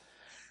out.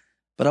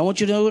 But I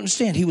want you to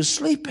understand, he was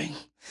sleeping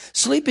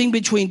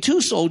between two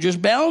soldiers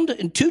bound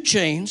in two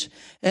chains.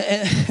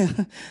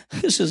 And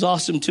this is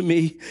awesome to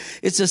me.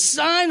 It's a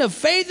sign of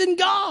faith in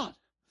God.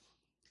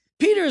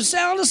 Peter is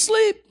sound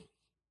asleep.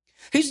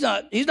 He's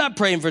not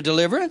praying for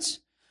deliverance.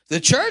 The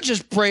church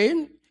is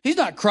praying. He's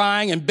not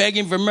crying and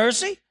begging for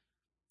mercy.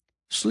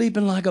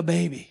 Sleeping like a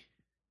baby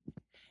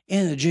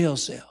in a jail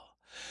cell.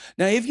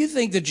 Now, if you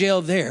think the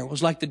jail there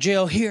was like the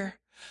jail here,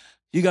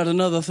 you got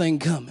another thing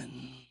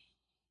coming.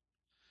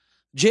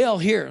 Jail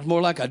here is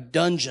more like a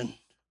dungeon.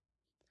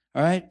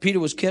 All right. Peter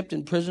was kept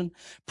in prison.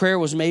 Prayer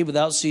was made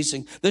without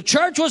ceasing. The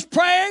church was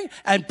praying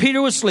and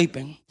Peter was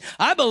sleeping.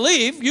 I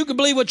believe, you can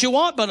believe what you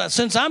want, but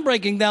since I'm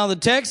breaking down the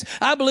text,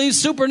 I believe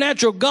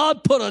supernatural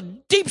God put a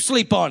deep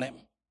sleep on him.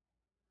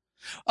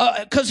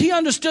 Because he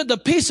understood the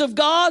peace of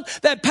God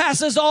that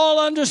passes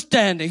all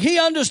understanding. He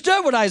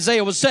understood what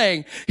Isaiah was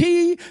saying.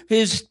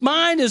 His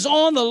mind is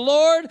on the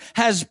Lord,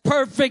 has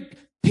perfect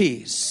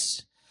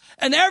peace.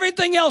 And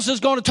everything else is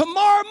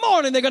tomorrow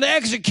morning they're going to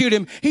execute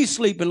him. He's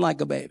sleeping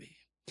like a baby.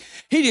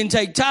 He didn't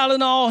take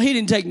Tylenol. He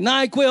didn't take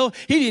NyQuil.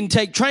 He didn't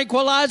take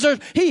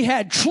tranquilizers. He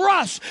had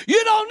trust.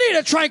 You don't need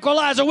a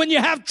tranquilizer when you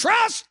have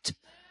trust.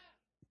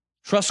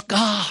 Trust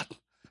God.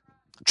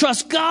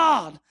 Trust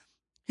God.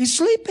 He's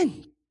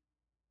sleeping.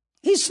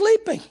 He's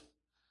sleeping.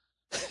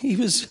 He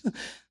was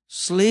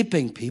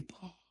sleeping,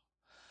 people.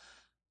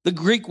 The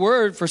Greek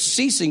word for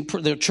ceasing,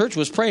 the church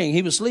was praying.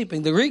 He was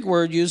sleeping. The Greek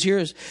word used here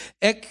is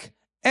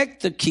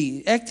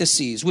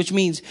ektasis, which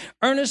means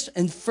earnest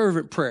and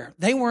fervent prayer.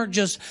 They weren't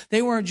just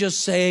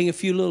saying a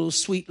few little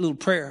sweet little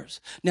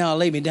prayers. Now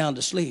lay me down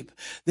to sleep.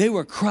 They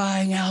were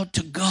crying out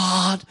to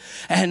God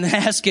and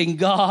asking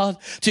God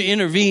to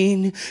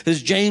intervene,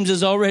 as James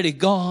is already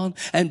gone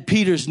and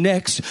Peter's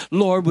next.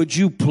 Lord, would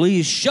you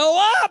please show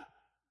up?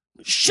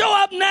 Show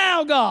up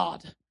now,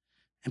 God.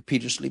 And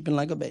Peter's sleeping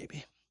like a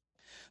baby.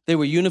 They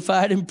were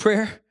unified in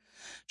prayer.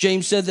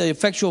 James said the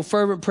effectual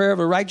fervent prayer of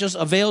a righteous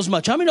avails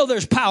much. How many know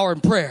there's power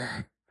in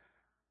prayer?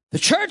 The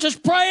church is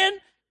praying.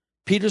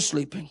 Peter's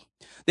sleeping.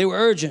 They were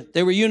urgent.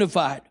 They were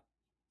unified.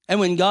 And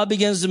when God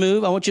begins to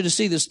move, I want you to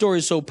see this story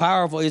is so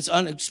powerful. It's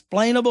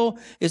unexplainable.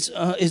 It's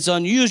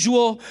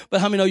unusual. But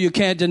how many know you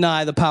can't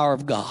deny the power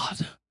of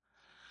God?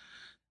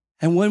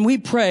 And when we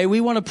pray, we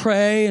want to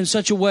pray in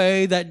such a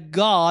way that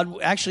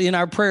God, actually in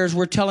our prayers,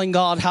 we're telling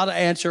God how to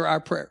answer our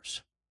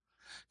prayers.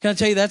 Can I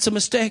tell you that's a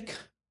mistake?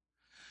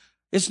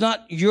 It's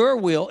not your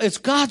will. It's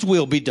God's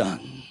will be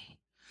done.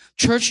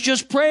 Church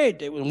just prayed.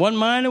 They were in one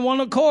mind and one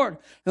accord.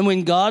 And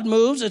when God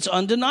moves, it's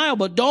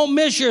undeniable. Don't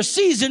miss your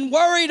season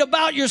worried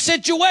about your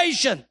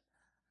situation.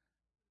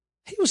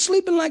 He was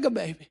sleeping like a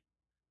baby.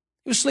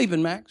 He was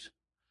sleeping, Max.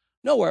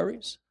 No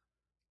worries.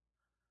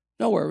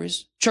 No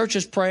worries. Church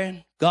is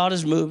praying. God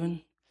is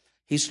moving.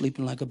 He's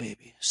sleeping like a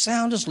baby.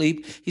 Sound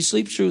asleep. He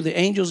sleeps through the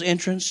angel's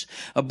entrance,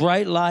 a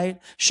bright light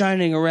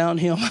shining around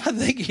him. I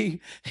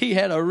think he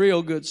had a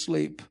real good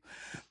sleep.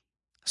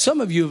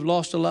 Some of you have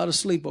lost a lot of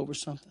sleep over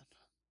something.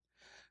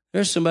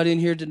 There's somebody in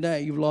here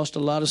today, you've lost a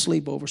lot of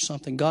sleep over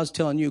something. God's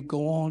telling you,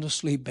 go on to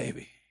sleep,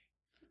 baby.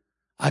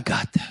 I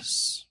got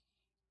this.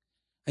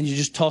 And you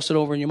just toss it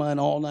over in your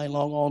mind all night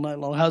long, all night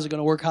long. How's it going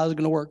to work? How's it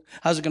going to work?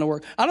 How's it going to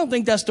work? I don't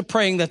think that's the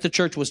praying that the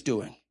church was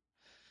doing.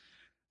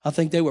 I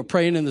think they were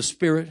praying in the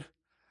Spirit.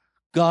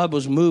 God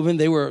was moving.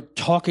 They were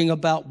talking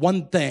about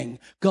one thing.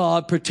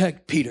 God,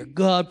 protect Peter.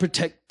 God,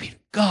 protect Peter.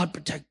 God,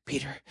 protect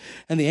Peter.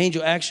 And the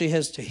angel actually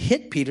has to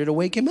hit Peter to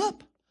wake him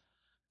up.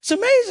 It's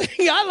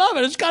amazing. I love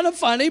it. It's kind of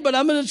funny, but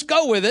I'm going to just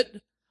go with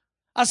it.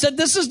 I said,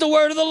 this is the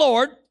word of the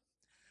Lord.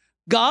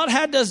 God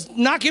had to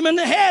knock him in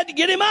the head to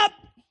get him up.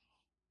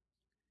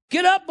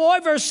 Get up, boy,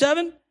 verse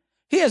 7.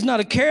 He has not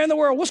a care in the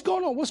world. What's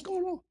going on? What's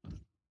going on?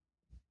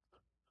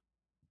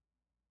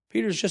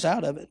 Peter's just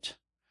out of it.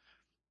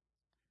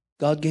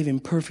 God gave him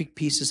perfect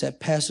peace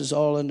that passes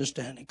all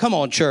understanding. Come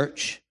on,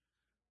 church.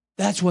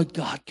 That's what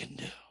God can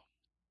do.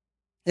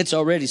 It's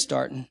already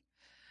starting.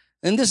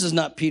 And this is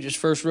not Peter's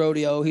first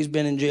rodeo. He's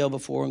been in jail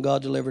before, and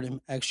God delivered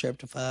him, Acts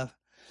chapter 5.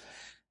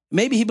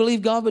 Maybe he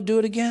believed God would do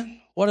it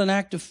again. What an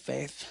act of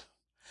faith.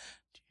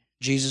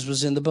 Jesus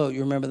was in the boat.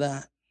 You remember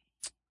that?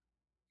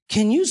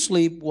 Can you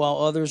sleep while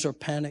others are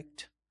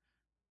panicked?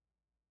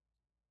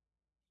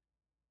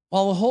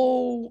 While the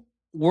whole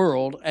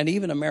world, and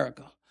even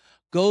America,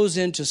 goes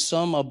into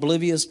some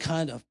oblivious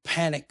kind of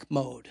panic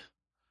mode.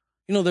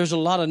 You know, there's a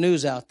lot of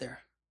news out there.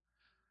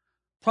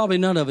 Probably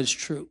none of it's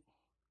true.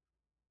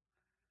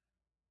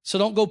 So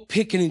don't go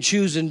picking and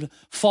choosing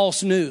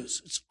false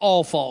news. It's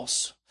all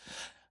false.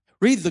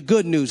 Read the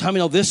good news. How many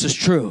know this is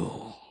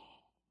true?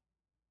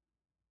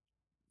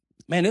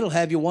 Man, it'll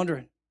have you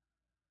wondering.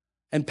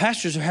 And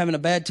pastors are having a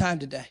bad time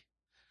today.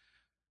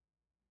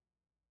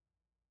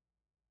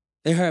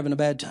 They're having a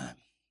bad time.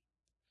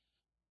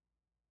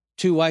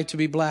 Too white to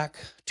be black,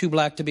 too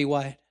black to be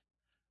white,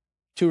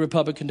 too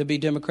Republican to be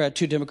Democrat,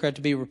 too Democrat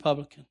to be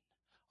Republican.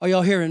 Are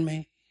y'all hearing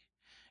me?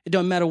 It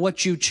doesn't matter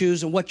what you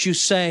choose and what you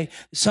say.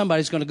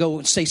 Somebody's going to go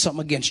and say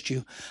something against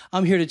you.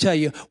 I'm here to tell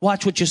you,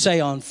 watch what you say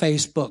on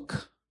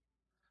Facebook.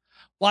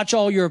 Watch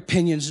all your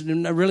opinions.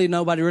 Really,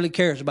 nobody really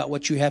cares about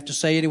what you have to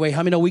say anyway.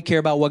 How many know we care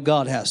about what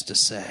God has to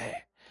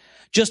say?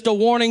 Just a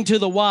warning to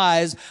the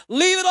wise.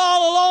 Leave it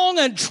all alone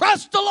and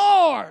trust the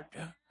Lord.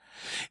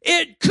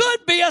 It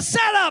could be a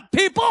setup,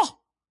 people.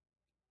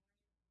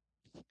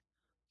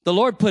 The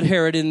Lord put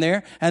Herod in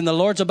there, and the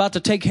Lord's about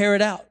to take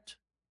Herod out.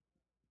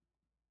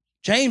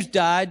 James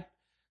died.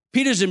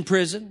 Peter's in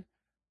prison.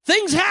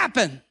 Things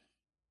happen.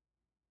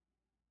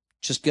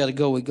 Just got to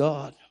go with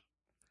God.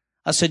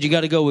 I said you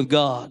got to go with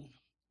God.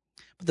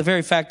 But the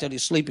very fact that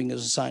he's sleeping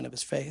is a sign of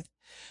his faith.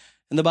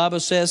 And the Bible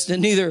says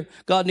that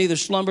God neither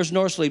slumbers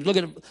nor sleeps. Look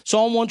at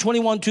Psalm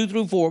 121,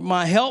 2-4.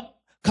 My help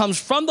comes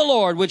from the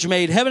Lord, which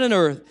made heaven and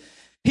earth.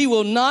 He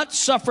will not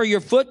suffer your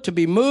foot to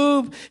be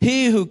moved.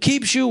 He who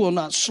keeps you will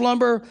not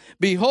slumber.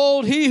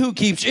 Behold, he who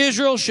keeps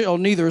Israel shall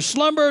neither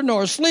slumber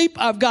nor sleep.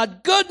 I've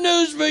got good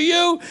news for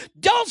you.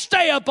 Don't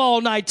stay up all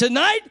night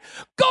tonight.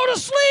 Go to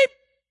sleep.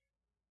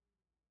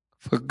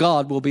 For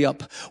God will be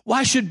up.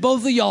 Why should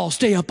both of y'all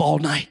stay up all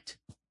night?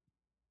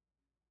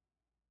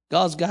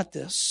 God's got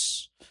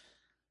this.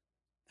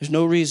 There's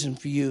no reason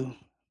for you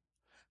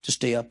to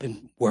stay up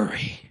and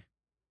worry.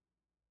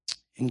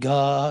 In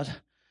God,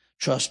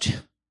 trust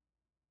him.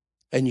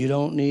 And you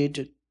don't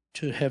need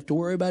to have to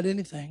worry about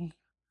anything.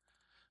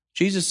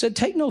 Jesus said,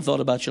 take no thought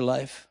about your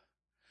life,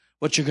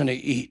 what you're going to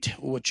eat,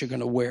 what you're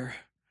going to wear,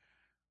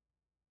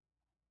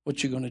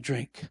 what you're going to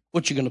drink,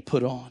 what you're going to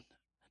put on.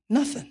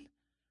 Nothing.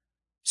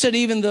 Said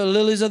even the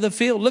lilies of the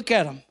field, look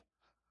at them.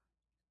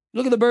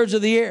 Look at the birds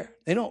of the air.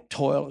 They don't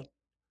toil and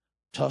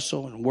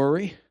tussle and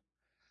worry.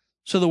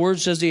 So the word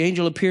says the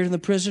angel appeared in the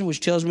prison,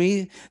 which tells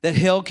me that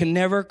hell can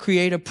never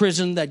create a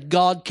prison that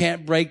God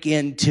can't break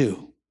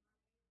into.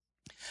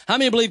 How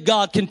many believe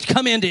God can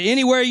come into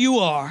anywhere you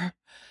are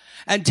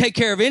and take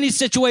care of any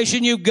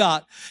situation you've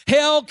got?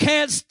 Hell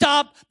can't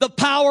stop the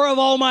power of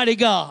Almighty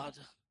God.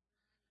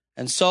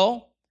 And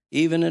so,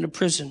 even in a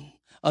prison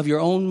of your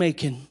own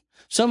making,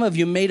 some of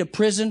you made a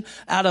prison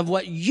out of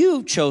what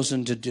you've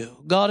chosen to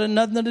do. God had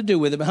nothing to do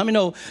with it. But how many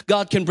know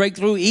God can break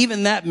through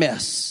even that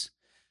mess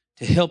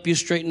to help you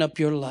straighten up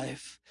your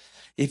life?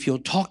 If you'll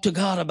talk to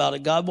God about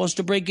it, God wants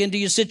to break into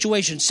your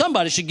situation.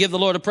 Somebody should give the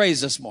Lord a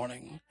praise this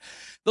morning.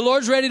 The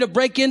Lord's ready to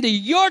break into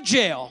your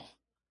jail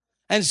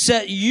and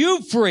set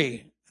you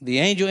free. The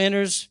angel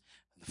enters,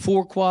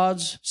 4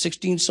 quads,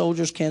 16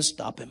 soldiers can't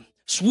stop him.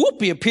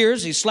 Swoop, he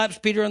appears, he slaps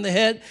Peter on the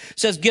head,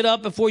 says, get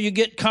up before you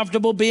get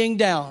comfortable being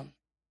down.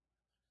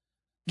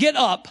 Get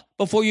up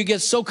before you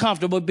get so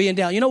comfortable being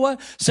down. You know what?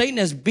 Satan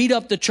has beat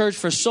up the church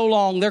for so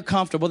long, they're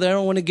comfortable. They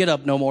don't want to get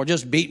up no more.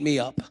 Just beat me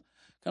up. Kind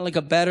of like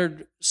a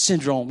battered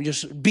syndrome.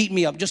 Just beat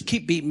me up. Just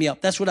keep beating me up.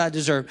 That's what I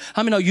deserve.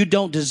 How many know you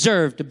don't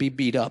deserve to be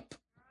beat up?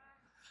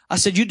 I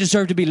said, you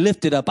deserve to be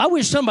lifted up. I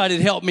wish somebody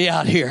would help me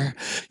out here.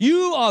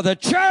 You are the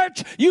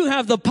church. You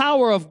have the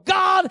power of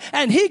God,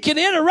 and he can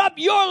interrupt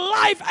your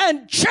life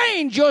and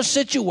change your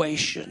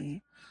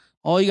situation.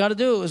 All you got to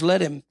do is let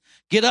him.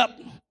 Get up.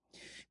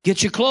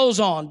 Get your clothes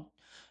on.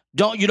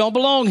 You don't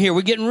belong here.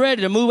 We're getting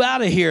ready to move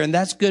out of here. And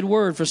that's good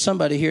word for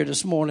somebody here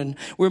this morning.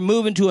 We're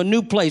moving to a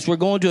new place. We're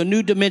going to a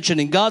new dimension,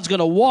 and God's going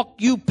to walk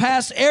you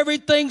past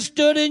everything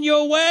stood in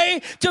your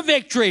way to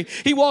victory.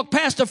 He walked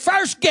past the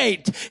first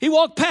gate. He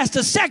walked past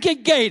the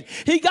second gate.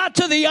 He got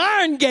to the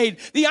iron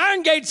gate. The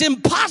iron gate's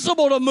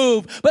impossible to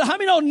move. But how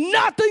many know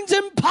nothing's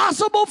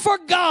impossible for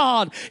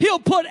God? He'll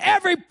put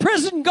every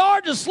prison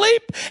guard to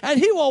sleep, and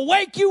he will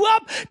wake you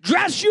up,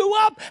 dress you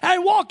up,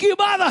 and walk you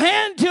by the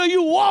hand till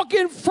you walk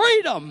in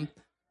freedom.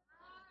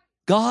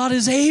 God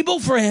is able,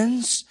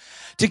 friends,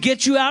 to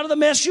get you out of the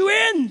mess you're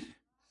in.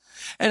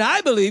 And I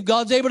believe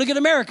God's able to get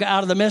America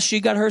out of the mess she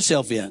got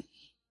herself in.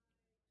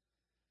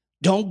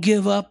 Don't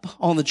give up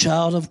on the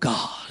child of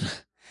God.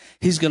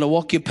 He's going to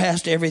walk you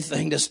past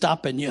everything that's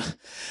stopping you.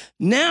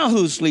 Now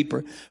who's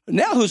sleeping?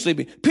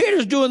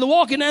 Peter's doing the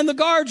walking and the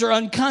guards are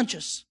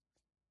unconscious.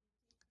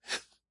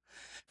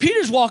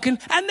 Peter's walking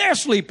and they're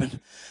sleeping.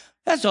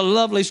 That's a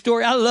lovely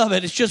story. I love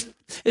it.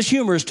 It's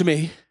humorous to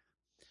me.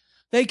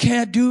 They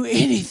can't do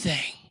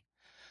anything.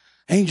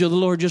 Angel of the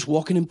Lord just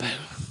walking in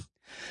path.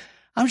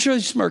 I'm sure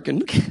he's smirking.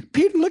 Look at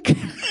Peter, look at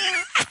him.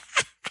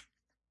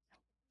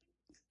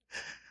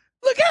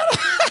 Look at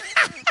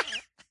him.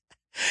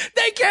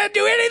 They can't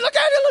do anything. Look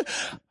at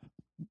him.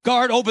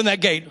 Guard, open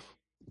that gate.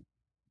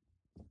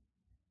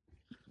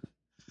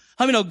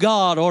 How many know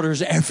God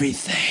orders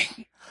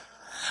everything?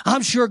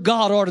 I'm sure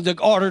God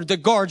ordered the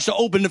guards to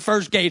open the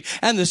first gate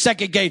and the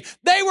second gate.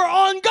 They were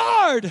on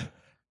guard.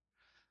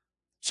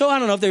 So I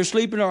don't know if they're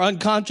sleeping or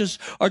unconscious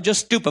or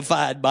just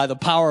stupefied by the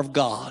power of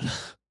God.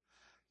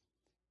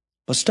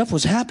 But stuff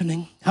was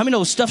happening. How many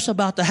know stuff's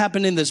about to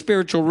happen in the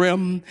spiritual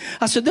realm?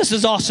 I said, this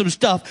is awesome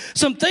stuff.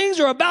 Some things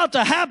are about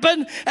to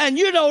happen and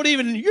you're not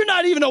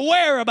even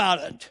aware about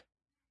it.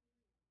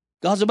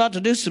 God's about to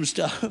do some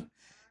stuff.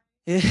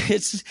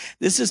 This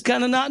is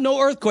kind of not no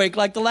earthquake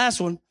like the last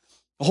one.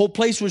 The whole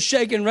place was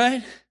shaking,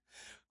 right?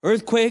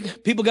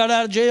 Earthquake. People got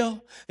out of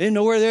jail. They didn't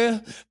know where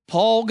they're.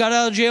 Paul got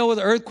out of jail with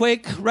an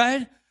earthquake,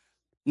 right?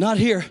 Not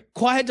here.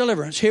 Quiet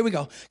deliverance. Here we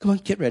go. Come on,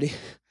 get ready.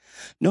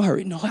 No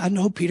hurry. No, I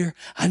know, Peter.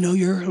 I know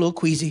you're a little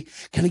queasy.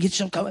 Can I get you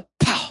some coffee?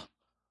 Pow.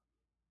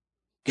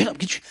 Get up.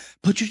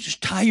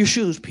 Just tie your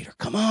shoes, Peter.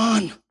 Come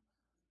on.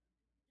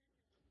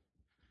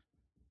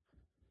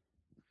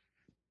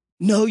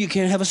 No, you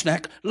can't have a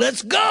snack.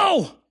 Let's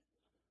go.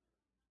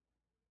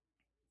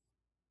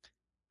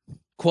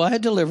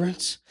 Quiet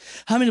deliverance.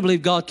 How many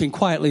believe God can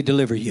quietly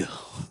deliver you?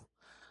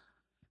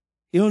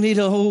 You don't need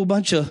a whole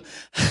bunch of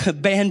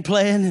band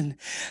playing and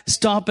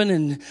stomping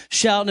and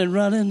shouting and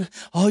running.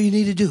 All you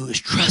need to do is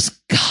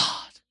trust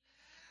God.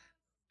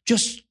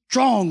 Just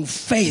strong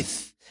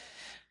faith.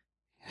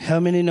 How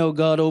many know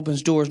God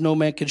opens doors no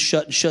man can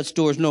shut and shuts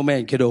doors no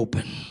man can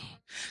open?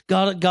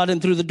 God got in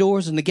through the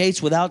doors and the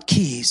gates without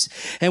keys.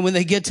 And when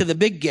they get to the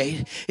big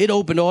gate, it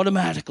opened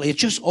automatically. It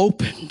just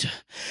opened.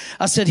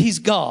 I said, he's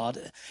God.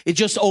 It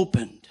just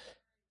opened.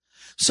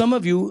 Some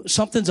of you,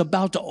 something's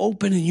about to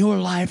open in your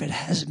life. It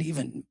hasn't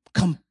even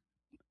come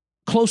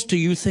close to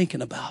you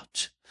thinking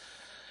about.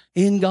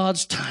 In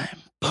God's time,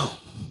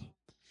 boom.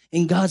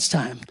 In God's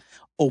time,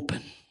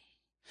 open.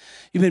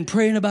 You've been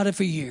praying about it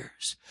for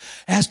years,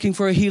 asking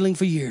for a healing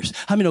for years.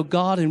 How many know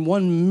God in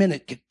 1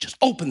 minute could just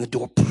open the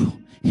door,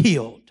 boom,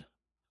 healed,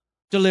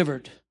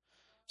 delivered,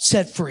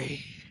 set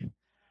free.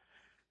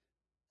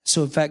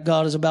 So in fact,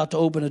 God is about to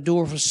open a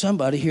door for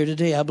somebody here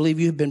today. I believe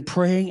you've been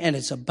praying and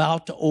it's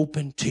about to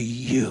open to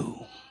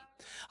you.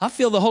 I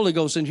feel the Holy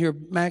Ghost in here,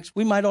 Max.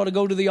 We might ought to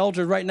go to the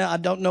altar right now. I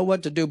don't know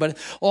what to do, but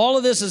all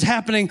of this is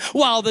happening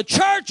while the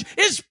church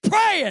is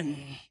praying.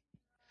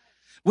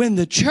 When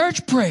the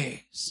church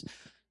prays,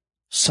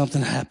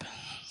 something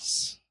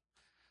happens.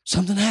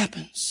 Something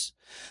happens.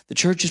 The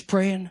church is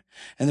praying,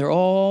 and they're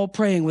all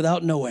praying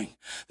without knowing.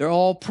 They're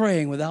all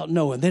praying without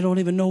knowing. They don't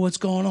even know what's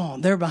going on.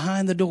 They're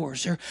behind the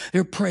doors.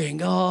 They're praying.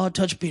 God,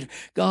 touch Peter.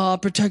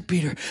 God, protect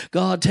Peter.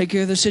 God, take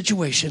care of the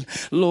situation.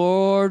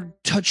 Lord,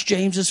 touch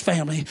James's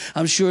family.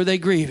 I'm sure they're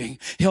grieving.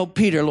 Help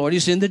Peter, Lord.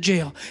 He's in the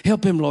jail.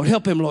 Help him, Lord.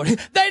 Help him, Lord.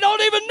 They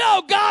don't even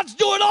know God's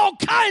doing all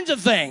kinds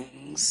of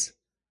things.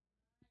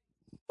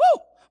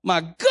 Woo! My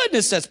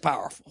goodness, that's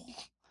powerful.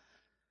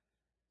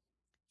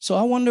 So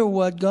I wonder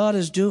what God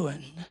is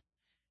doing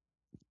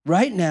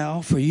right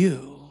now for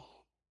you.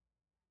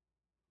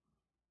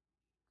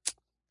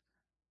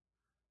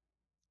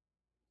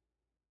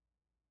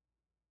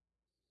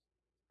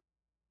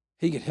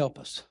 He can help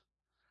us.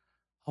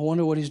 I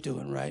wonder what he's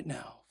doing right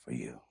now for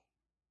you.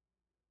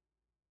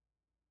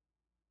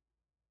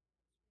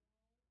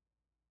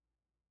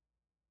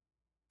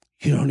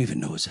 You don't even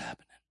know what's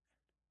happening.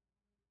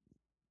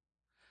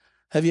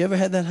 Have you ever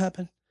had that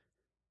happen?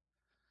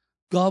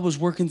 God was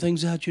working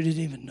things out, you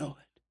didn't even know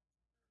it.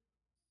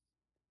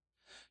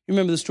 You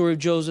remember the story of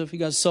Joseph? He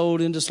got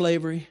sold into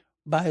slavery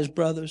by his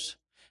brothers.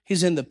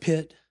 He's in the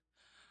pit.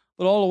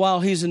 But all the while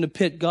he's in the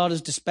pit, God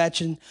is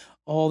dispatching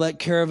all that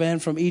caravan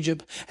from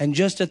Egypt. And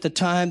just at the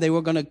time they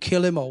were going to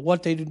kill him or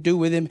what they would do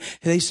with him,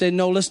 they said,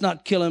 no, let's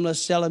not kill him.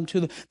 Let's sell him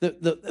to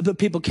the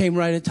people came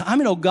right at time. I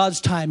mean,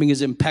 God's timing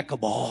is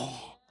impeccable.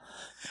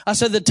 I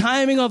said, the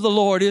timing of the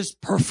Lord is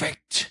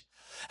perfect.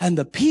 And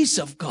the peace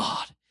of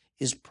God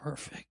is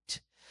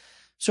perfect.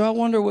 So I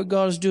wonder what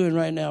God is doing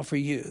right now for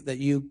you that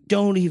you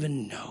don't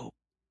even know.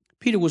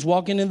 Peter was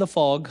walking in the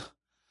fog,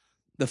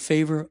 the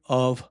favor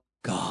of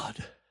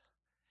God.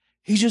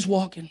 He's just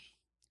walking.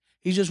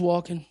 He's just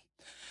walking.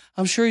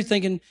 I'm sure he's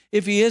thinking,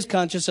 if he is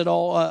conscious at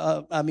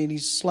all,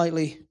 he's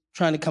slightly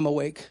trying to come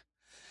awake.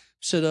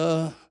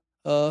 Said,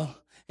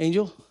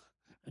 angel,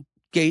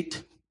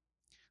 gate,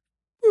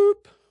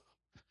 whoop.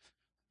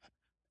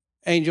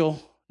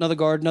 Angel, another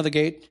guard, another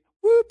gate,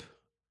 whoop.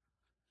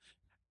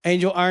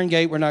 Angel, iron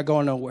gate, we're not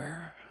going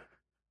nowhere.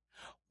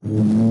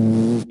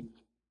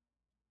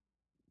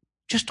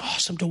 Just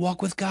awesome to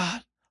walk with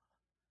God.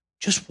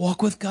 Just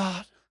walk with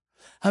God.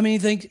 How many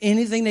think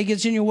anything that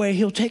gets in your way,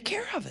 he'll take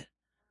care of it.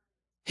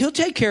 He'll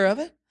take care of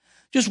it.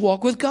 Just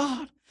walk with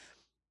God.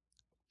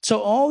 So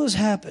all this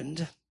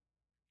happened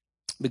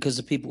because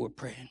the people were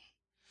praying.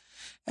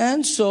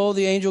 And so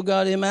the angel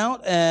got him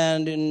out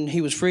and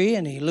he was free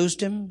and he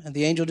loosed him and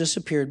the angel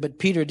disappeared. But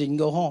Peter didn't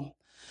go home.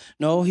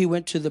 No, he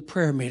went to the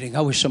prayer meeting.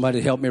 I wish somebody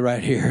would help me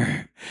right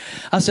here.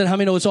 I said, how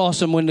many know it's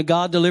awesome when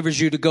God delivers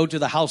you to go to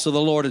the house of the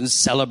Lord and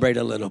celebrate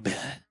a little bit?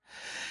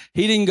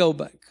 He didn't go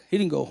back. He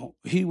didn't go home.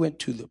 He went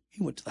to the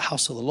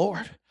house of the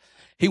Lord.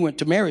 He went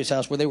to Mary's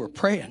house where they were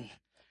praying.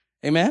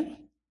 Amen.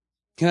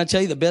 Can I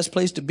tell you the best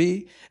place to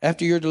be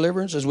after your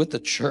deliverance is with the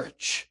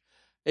church?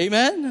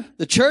 Amen.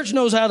 The church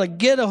knows how to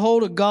get a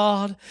hold of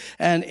God,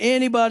 and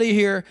anybody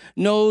here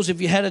knows, if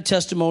you had a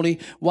testimony,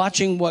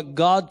 watching what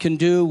God can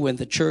do when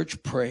the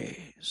church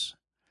prays.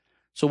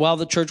 So while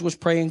the church was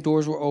praying,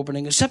 doors were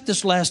opening, except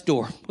this last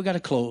door. We got to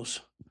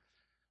close.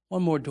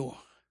 One more door.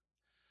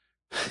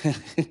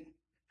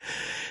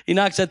 He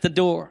knocks at the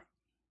door.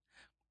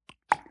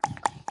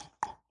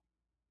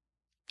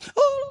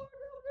 Oh,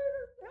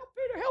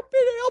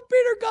 help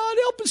Peter, God,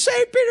 help him,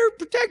 save Peter,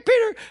 protect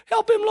Peter,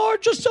 help him,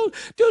 Lord, just so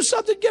do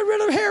something, get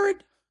rid of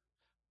Herod.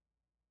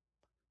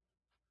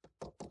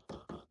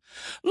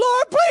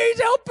 Lord, please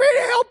help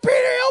Peter,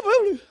 help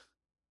him.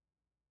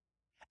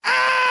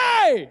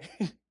 Hey,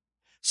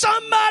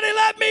 somebody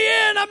let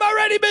me in, I've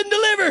already been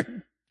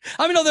delivered.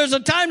 I mean, there's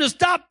a time to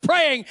stop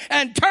praying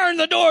and turn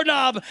the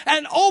doorknob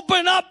and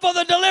open up for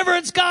the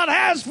deliverance God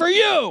has for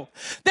you.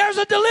 There's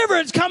a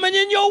deliverance coming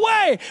in your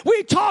way.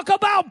 We talk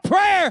about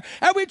prayer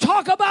and we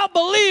talk about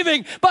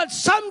believing, but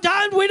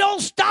sometimes we don't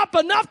stop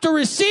enough to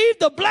receive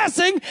the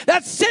blessing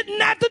that's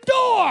sitting at the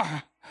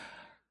door.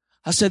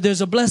 I said,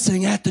 there's a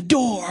blessing at the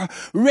door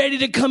ready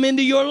to come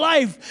into your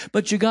life,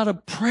 but you got to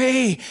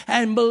pray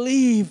and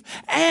believe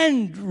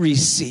and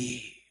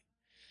receive.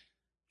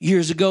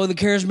 Years ago, the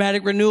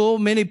charismatic renewal,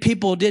 many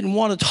people didn't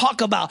want to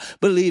talk about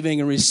believing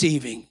and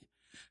receiving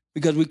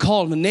because we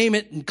called them name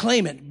it and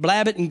claim it,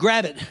 blab it and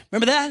grab it.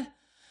 Remember that?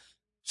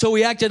 So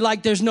we acted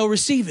like there's no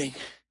receiving.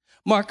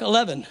 Mark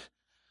 11,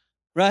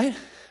 right?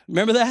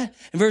 Remember that?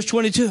 In verse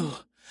 22,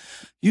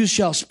 you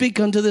shall speak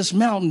unto this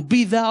mountain,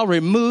 be thou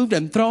removed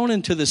and thrown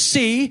into the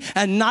sea,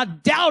 and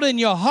not doubt in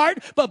your heart,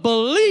 but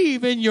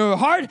believe in your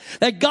heart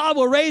that God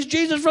will raise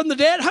Jesus from the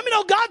dead. How many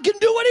know God can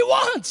do what he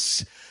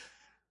wants?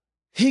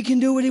 He can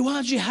do what he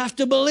wants. You have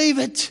to believe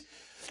it.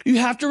 You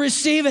have to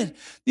receive it.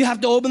 You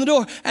have to open the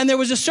door. And there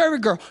was a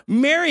servant girl.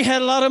 Mary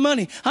had a lot of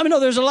money. How many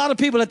know there's a lot of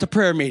people at the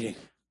prayer meeting?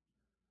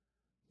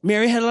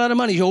 Mary had a lot of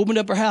money. She opened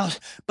up her house.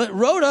 But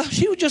Rhoda,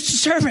 she was just a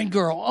servant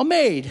girl, a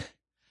maid.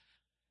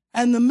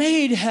 And the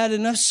maid had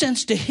enough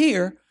sense to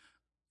hear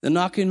the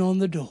knocking on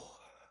the door.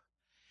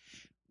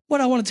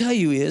 What I want to tell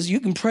you is you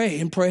can pray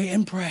and pray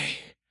and pray.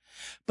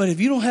 But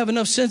if you don't have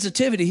enough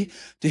sensitivity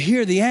to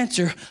hear the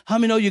answer, how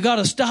many know you got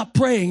to stop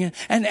praying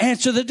and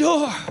answer the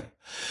door?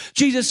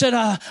 Jesus said,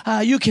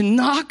 you can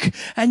knock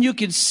and you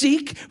can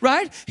seek,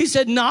 right? He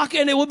said, knock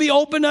and it will be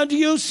opened unto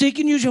you. Seek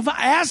and you shall find.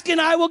 Ask and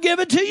I will give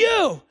it to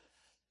you.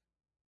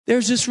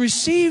 There's this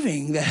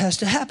receiving that has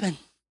to happen.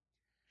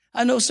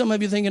 I know some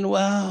of you thinking,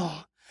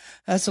 wow,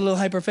 that's a little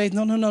hyper faith.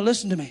 No,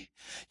 listen to me.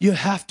 You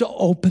have to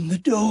open the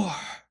door.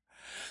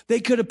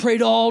 They could have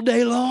prayed all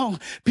day long.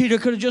 Peter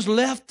could have just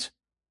left.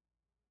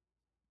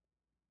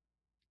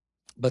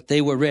 But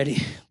they were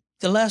ready.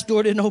 The last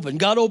door didn't open.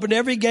 God opened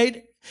every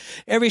gate,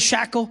 every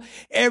shackle,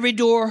 every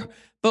door.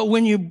 But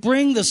when you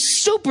bring the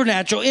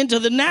supernatural into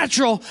the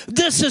natural,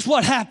 this is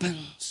what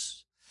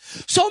happens.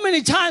 So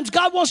many times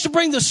God wants to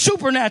bring the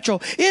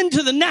supernatural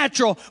into the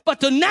natural, but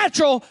the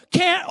natural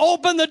can't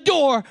open the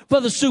door for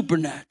the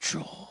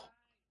supernatural.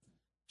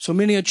 So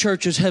many of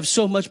churches have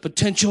so much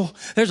potential.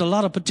 There's a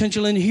lot of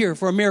potential in here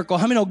for a miracle.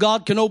 How many know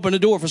God can open a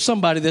door for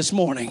somebody this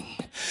morning?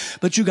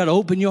 But you got to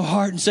open your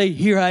heart and say,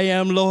 here I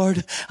am,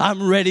 Lord.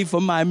 I'm ready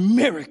for my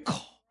miracle.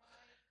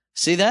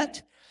 See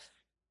that?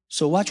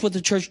 So watch what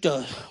the church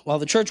does. While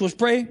the church was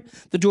praying,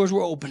 the doors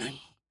were opening.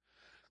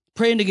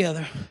 Praying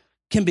together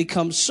can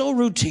become so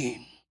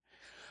routine.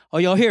 Are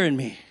y'all hearing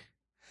me?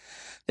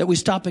 That we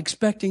stop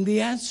expecting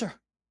the answer.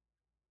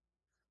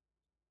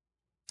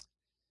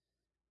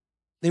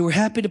 They were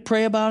happy to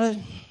pray about it,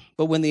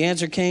 but when the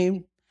answer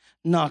came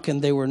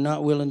knocking, they were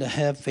not willing to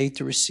have faith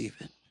to receive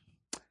it.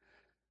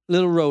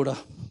 Little Rhoda,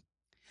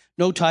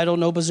 no title,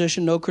 no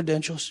position, no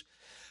credentials,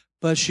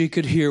 but she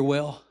could hear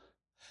well.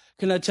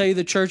 Can I tell you,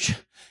 the church,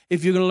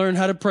 if you're going to learn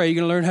how to pray, you're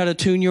going to learn how to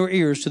tune your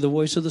ears to the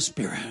voice of the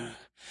Spirit.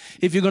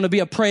 If you're going to be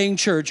a praying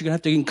church, you're going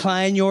to have to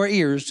incline your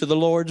ears to the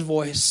Lord's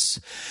voice,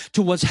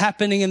 to what's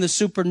happening in the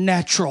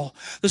supernatural.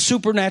 The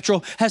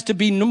supernatural has to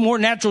be more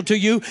natural to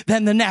you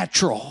than the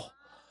natural.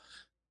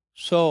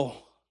 So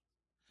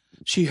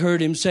she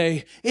heard him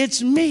say,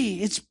 it's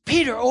me, it's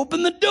Peter,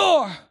 open the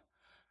door.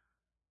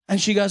 And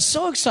she got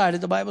so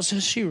excited, the Bible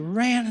says she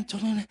ran and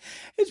told him,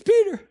 it's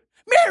Peter.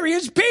 Mary,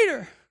 it's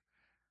Peter.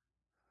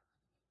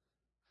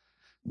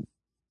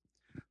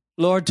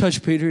 Lord,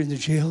 touch Peter in the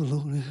jail.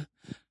 Lord.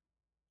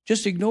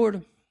 Just ignored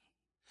him.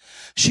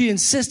 She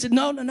insisted,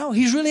 no,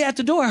 he's really at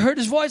the door. I heard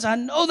his voice. I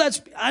know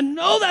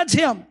that's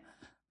him.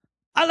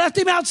 I left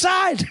him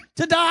outside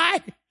to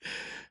die.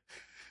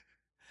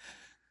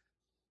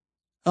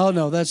 Oh,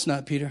 no, that's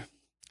not Peter.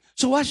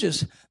 So watch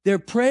this. They're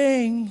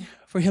praying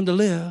for him to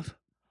live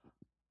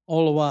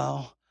all the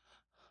while.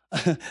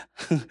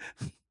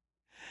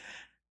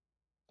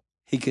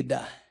 He could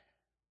die.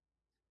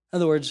 In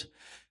other words,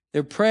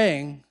 they're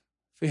praying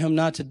for him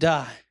not to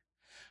die,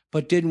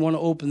 but didn't want to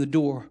open the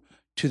door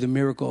to the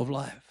miracle of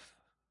life.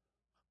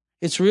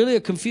 It's really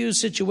a confused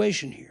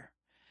situation here.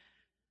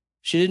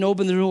 She didn't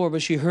open the door,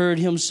 but she heard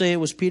him say it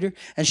was Peter,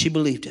 and she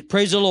believed it.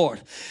 Praise the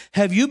Lord.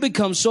 Have you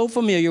become so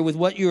familiar with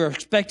what you're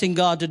expecting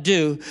God to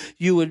do,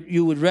 you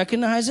would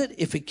recognize it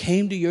if it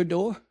came to your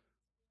door?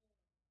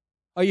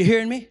 Are you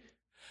hearing me?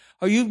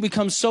 Or you've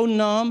become so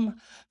numb,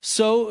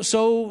 so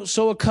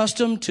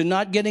accustomed to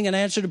not getting an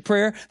answer to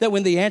prayer that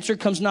when the answer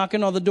comes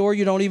knocking on the door,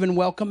 you don't even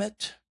welcome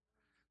it?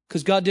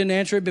 Because God didn't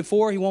answer it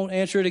before, he won't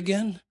answer it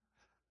again.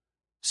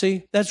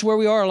 See, that's where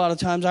we are a lot of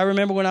times. I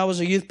remember when I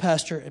was a youth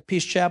pastor at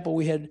Peace Chapel,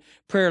 we had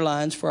prayer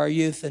lines for our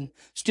youth and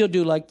still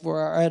do like for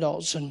our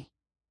adults. And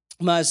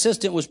my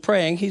assistant was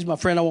praying. He's my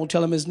friend. I won't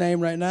tell him his name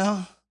right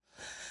now.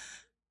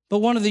 But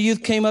one of the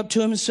youth came up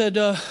to him and said,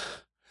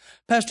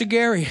 Pastor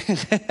Gary,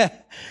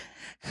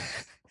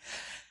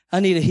 I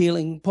need a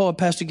healing. Poor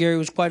Pastor Gary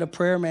was quite a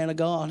prayer man of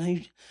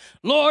God.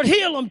 Lord,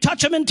 heal them,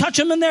 touch them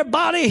in their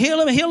body,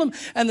 heal them.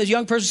 And this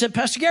young person said,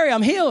 Pastor Gary,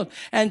 I'm healed.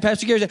 And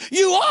Pastor Gary said,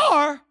 you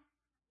are?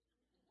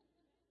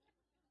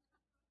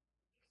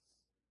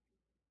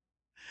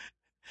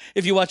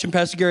 If you're watching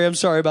Pastor Gary, I'm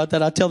sorry about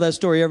that. I tell that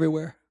story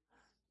everywhere.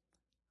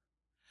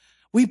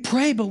 We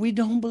pray, but we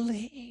don't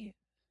believe.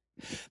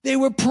 They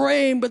were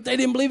praying, but they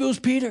didn't believe it was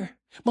Peter.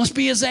 Must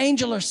be his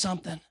angel or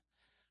something.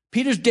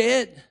 Peter's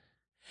dead.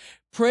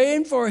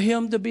 Praying for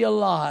him to be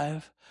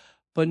alive,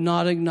 but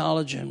not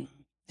acknowledging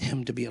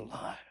him to be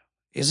alive.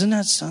 Isn't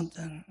that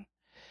something?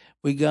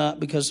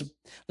 Because,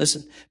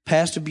 listen,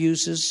 past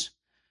abuses,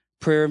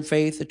 prayer and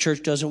faith, the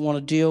church doesn't want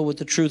to deal with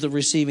the truth of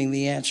receiving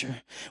the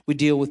answer. We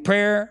deal with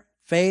prayer,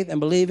 faith, and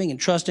believing and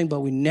trusting,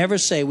 but we never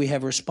say we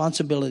have a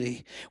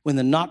responsibility. When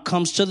the knock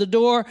comes to the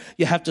door,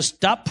 you have to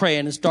stop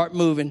praying and start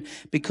moving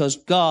because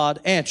God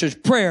answers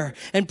prayer.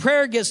 And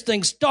prayer gets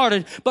things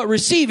started, but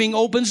receiving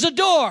opens the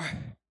door.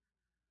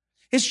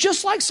 It's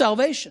just like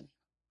salvation.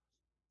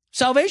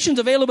 Salvation's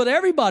available to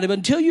everybody, but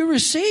until you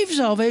receive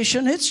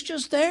salvation, it's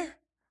just there.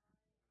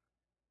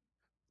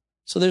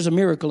 So there's a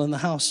miracle in the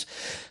house.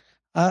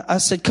 I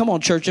said, come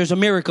on, church, there's a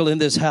miracle in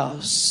this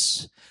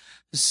house.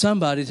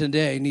 Somebody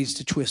today needs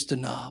to twist the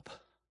knob.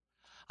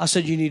 I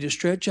said, you need to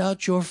stretch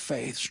out your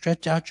faith,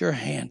 stretch out your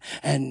hand.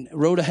 And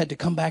Rhoda had to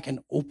come back and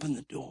open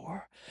the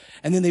door.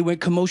 And then they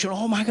went commotion.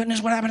 Oh, my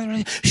goodness, what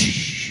happened?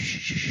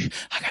 Shh,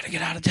 I got to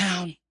get out of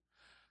town.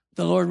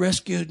 The Lord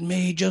rescued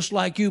me just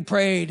like you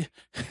prayed.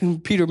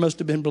 Peter must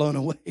have been blown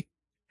away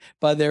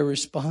by their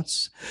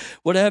response.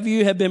 Whatever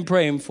you have been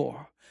praying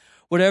for,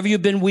 whatever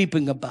you've been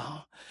weeping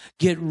about,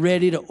 get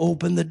ready to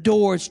open the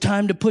door. It's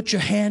time to put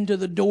your hand to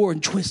the door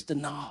and twist the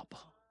knob.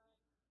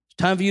 It's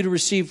time for you to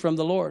receive from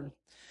the Lord.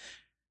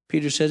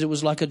 Peter says it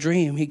was like a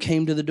dream. He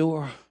came to the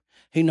door.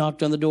 He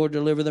knocked on the door to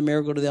deliver the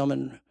miracle to them,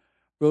 and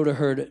Rhoda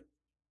heard it.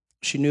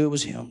 She knew it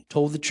was him,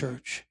 told the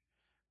church,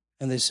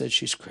 and they said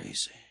she's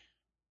crazy.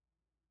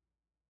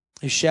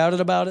 They shouted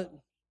about it.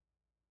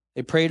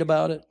 They prayed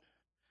about it,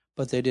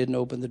 but they didn't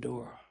open the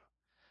door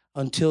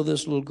until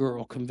this little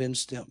girl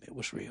convinced them it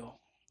was real.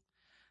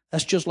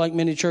 That's just like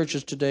many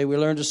churches today. We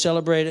learn to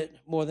celebrate it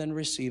more than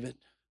receive it.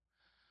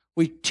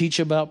 We teach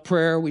about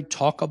prayer. We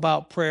talk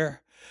about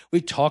prayer.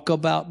 We talk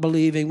about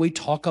believing. We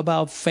talk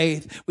about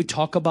faith. We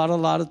talk about a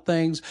lot of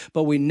things,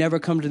 but we never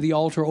come to the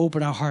altar,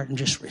 open our heart, and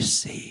just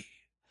receive.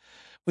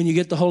 When you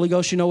get the Holy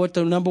Ghost, you know what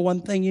the number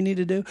one thing you need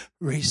to do?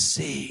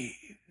 Receive.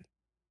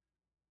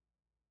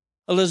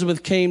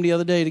 Elizabeth came the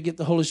other day to get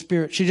the Holy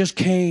Spirit. She just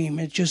came.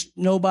 And just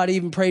nobody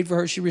even prayed for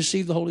her. She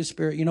received the Holy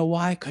Spirit. You know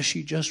why? Because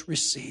she just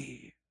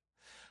received.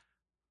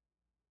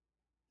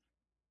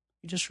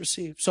 You just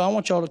received. So I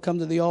want y'all to come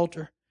to the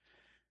altar.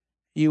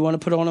 You want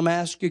to put on a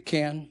mask? You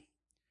can.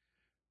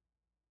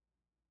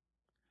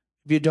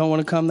 If you don't want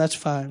to come, that's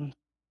fine.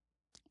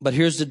 But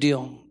here's the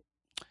deal.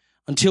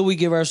 Until we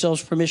give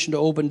ourselves permission to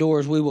open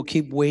doors, we will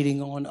keep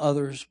waiting on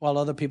others while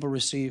other people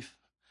receive.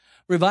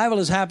 Revival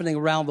is happening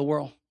around the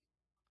world.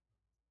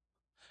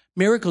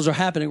 Miracles are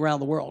happening around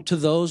the world to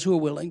those who are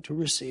willing to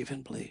receive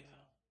and believe.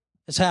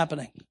 It's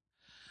happening.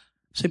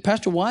 Say,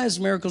 Pastor, why is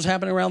miracles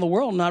happening around the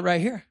world, not right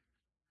here?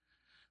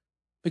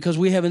 Because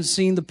we haven't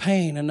seen the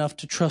pain enough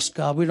to trust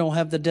God. We don't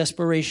have the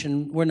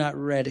desperation. We're not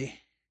ready.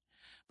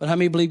 But how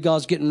many believe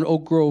God's getting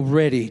Oak Grove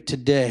ready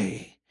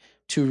today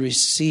to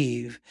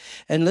receive?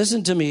 And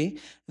listen to me,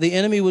 the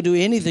enemy will do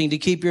anything to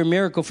keep your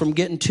miracle from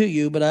getting to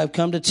you, but I've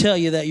come to tell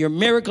you that your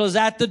miracle is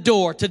at the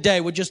door today.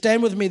 Would you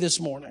stand with me this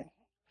morning?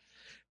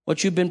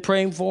 What you've been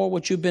praying for,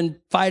 what you've been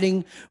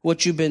fighting,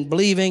 what you've been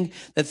believing,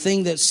 the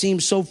thing that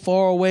seems so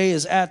far away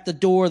is at the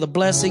door. The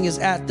blessing is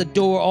at the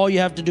door. All you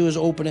have to do is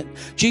open it.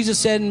 Jesus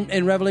said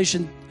in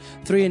Revelation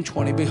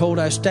 3:20, behold,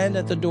 I stand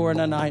at the door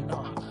and I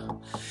knock.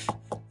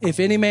 If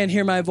any man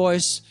hear my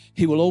voice,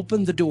 he will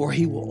open the door.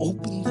 He will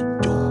open the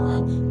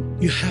door.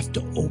 You have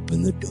to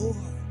open the door.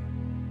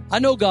 I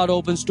know God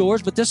opens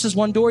doors, but this is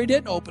one door he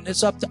didn't open.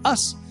 It's up to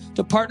us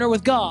to partner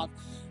with God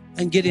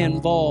and get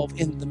involved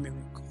in the miracle.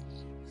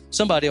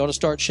 Somebody ought to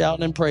start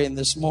shouting and praying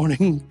this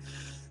morning.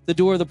 The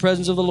door of the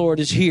presence of the Lord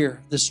is here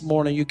this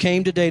morning. You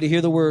came today to hear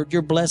the word.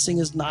 Your blessing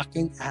is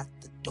knocking at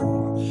the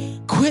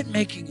door. Quit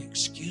making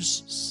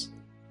excuses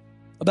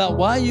about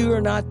why you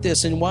are not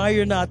this and why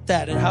you're not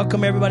that and how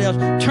come everybody else.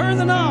 Turn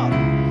the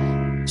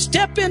knob.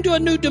 Step into a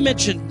new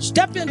dimension.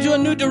 Step into a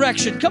new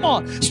direction. Come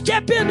on.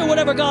 Step into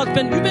whatever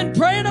you've been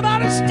praying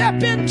about it.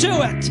 Step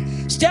into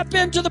it. Step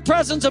into the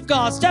presence of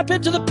God. Step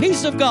into the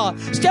peace of God.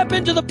 Step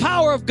into the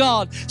power of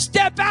God.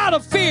 Step out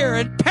of fear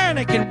and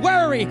panic and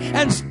worry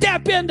and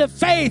step into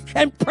faith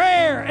and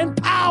prayer and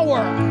power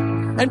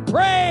and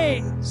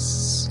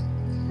praise.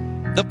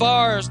 The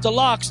bars, the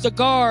locks, the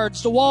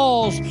guards, the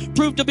walls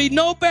proved to be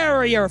no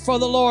barrier for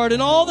the Lord.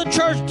 And all the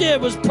church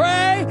did was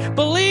pray,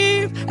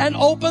 believe, and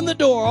open the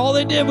door. All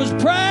they did was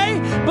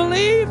pray,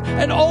 believe,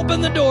 and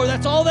open the door.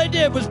 That's all they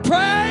did was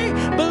pray,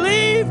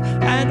 believe,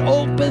 and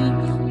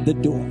open the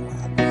door.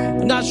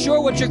 I'm not sure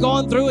what you're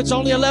going through. It's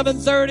only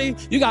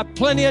 11:30. You got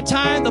plenty of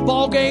time. The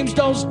ball games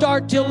don't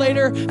start till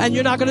later. And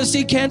you're not going to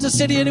see Kansas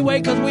City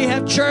anyway because we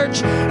have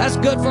church. That's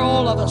good for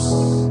all of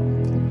us.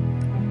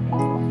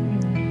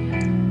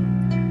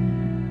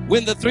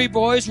 When the three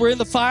boys were in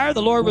the fire,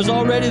 the Lord was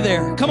already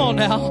there. Come on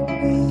now.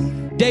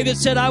 David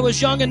said, I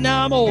was young and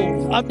now I'm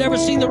old. I've never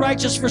seen the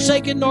righteous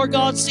forsaken nor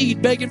God's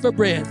seed begging for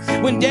bread.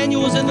 When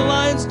Daniel was in the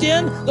lion's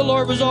den, the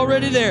Lord was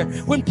already there.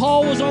 When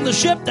Paul was on the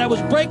ship that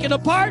was breaking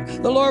apart,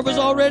 the Lord was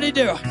already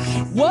there.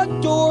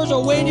 What doors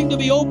are waiting to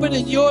be opened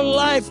in your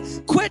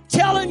life? Quit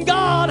telling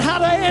God how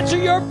to answer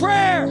your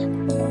prayer.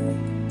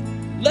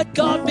 Let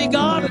God be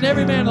God and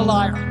every man a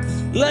liar.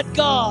 Let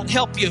God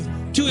help you.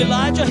 To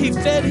Elijah, he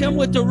fed him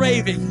with the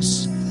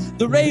ravens.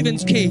 The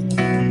ravens came.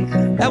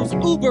 That was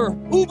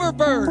uber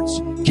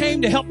birds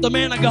came to help the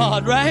man of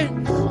God, right?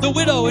 The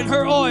widow in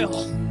her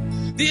oil.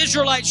 The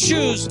Israelite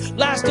shoes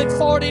lasted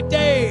 40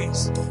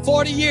 days.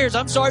 40 years.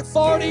 The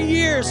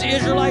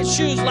Israelite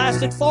shoes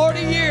lasted 40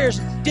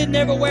 years. Didn't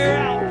ever wear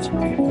out.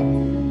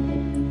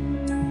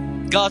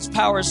 God's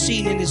power is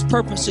seen in his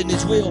purpose and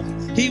his will.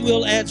 He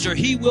will answer.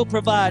 He will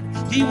provide.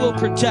 He will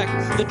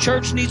protect. The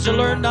church needs to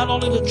learn not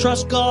only to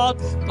trust God,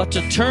 but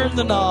to turn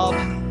the knob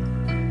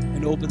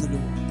and open the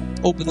door.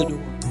 Open the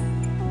door.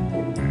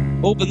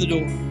 Open the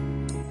door.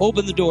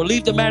 Open the door.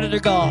 Leave the matter to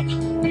God.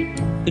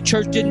 The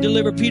church didn't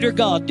deliver Peter.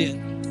 God did.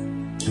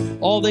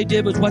 All they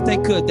did was what they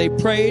could. They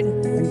prayed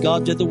and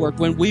God did the work.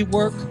 When we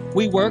work,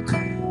 we work.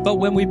 But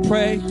when we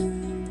pray,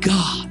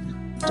 God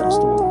does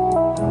the work.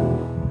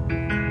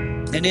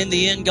 And in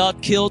the end,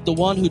 God killed the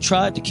one who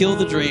tried to kill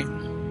the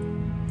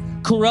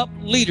dream. Corrupt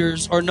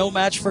leaders are no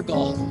match for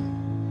God.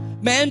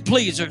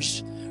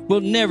 Man-pleasers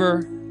will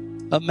never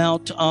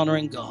amount to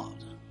honoring God.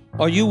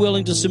 Are you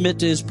willing to submit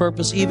to his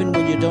purpose even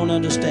when you don't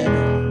understand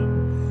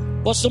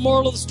it? What's the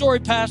moral of the story,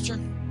 Pastor?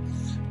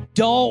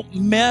 Don't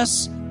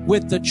mess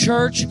with the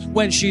church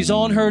when she's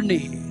on her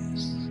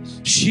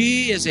knees.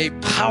 She is a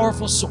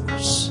powerful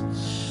source.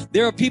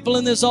 There are people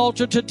in this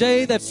altar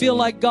today that feel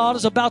like God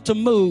is about to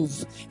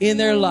move in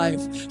their life.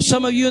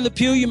 Some of you in the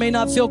pew, you may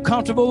not feel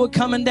comfortable with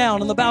coming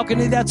down on the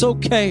balcony. That's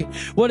okay.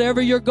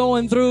 Whatever you're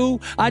going through,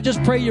 I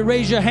just pray you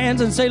raise your hands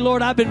and say,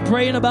 Lord, I've been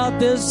praying about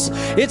this.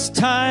 It's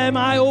time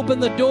I open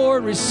the door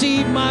and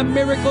receive my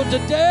miracle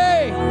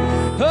today.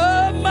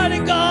 Almighty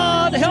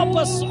God, help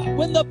us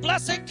when the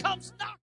blessing comes knocking.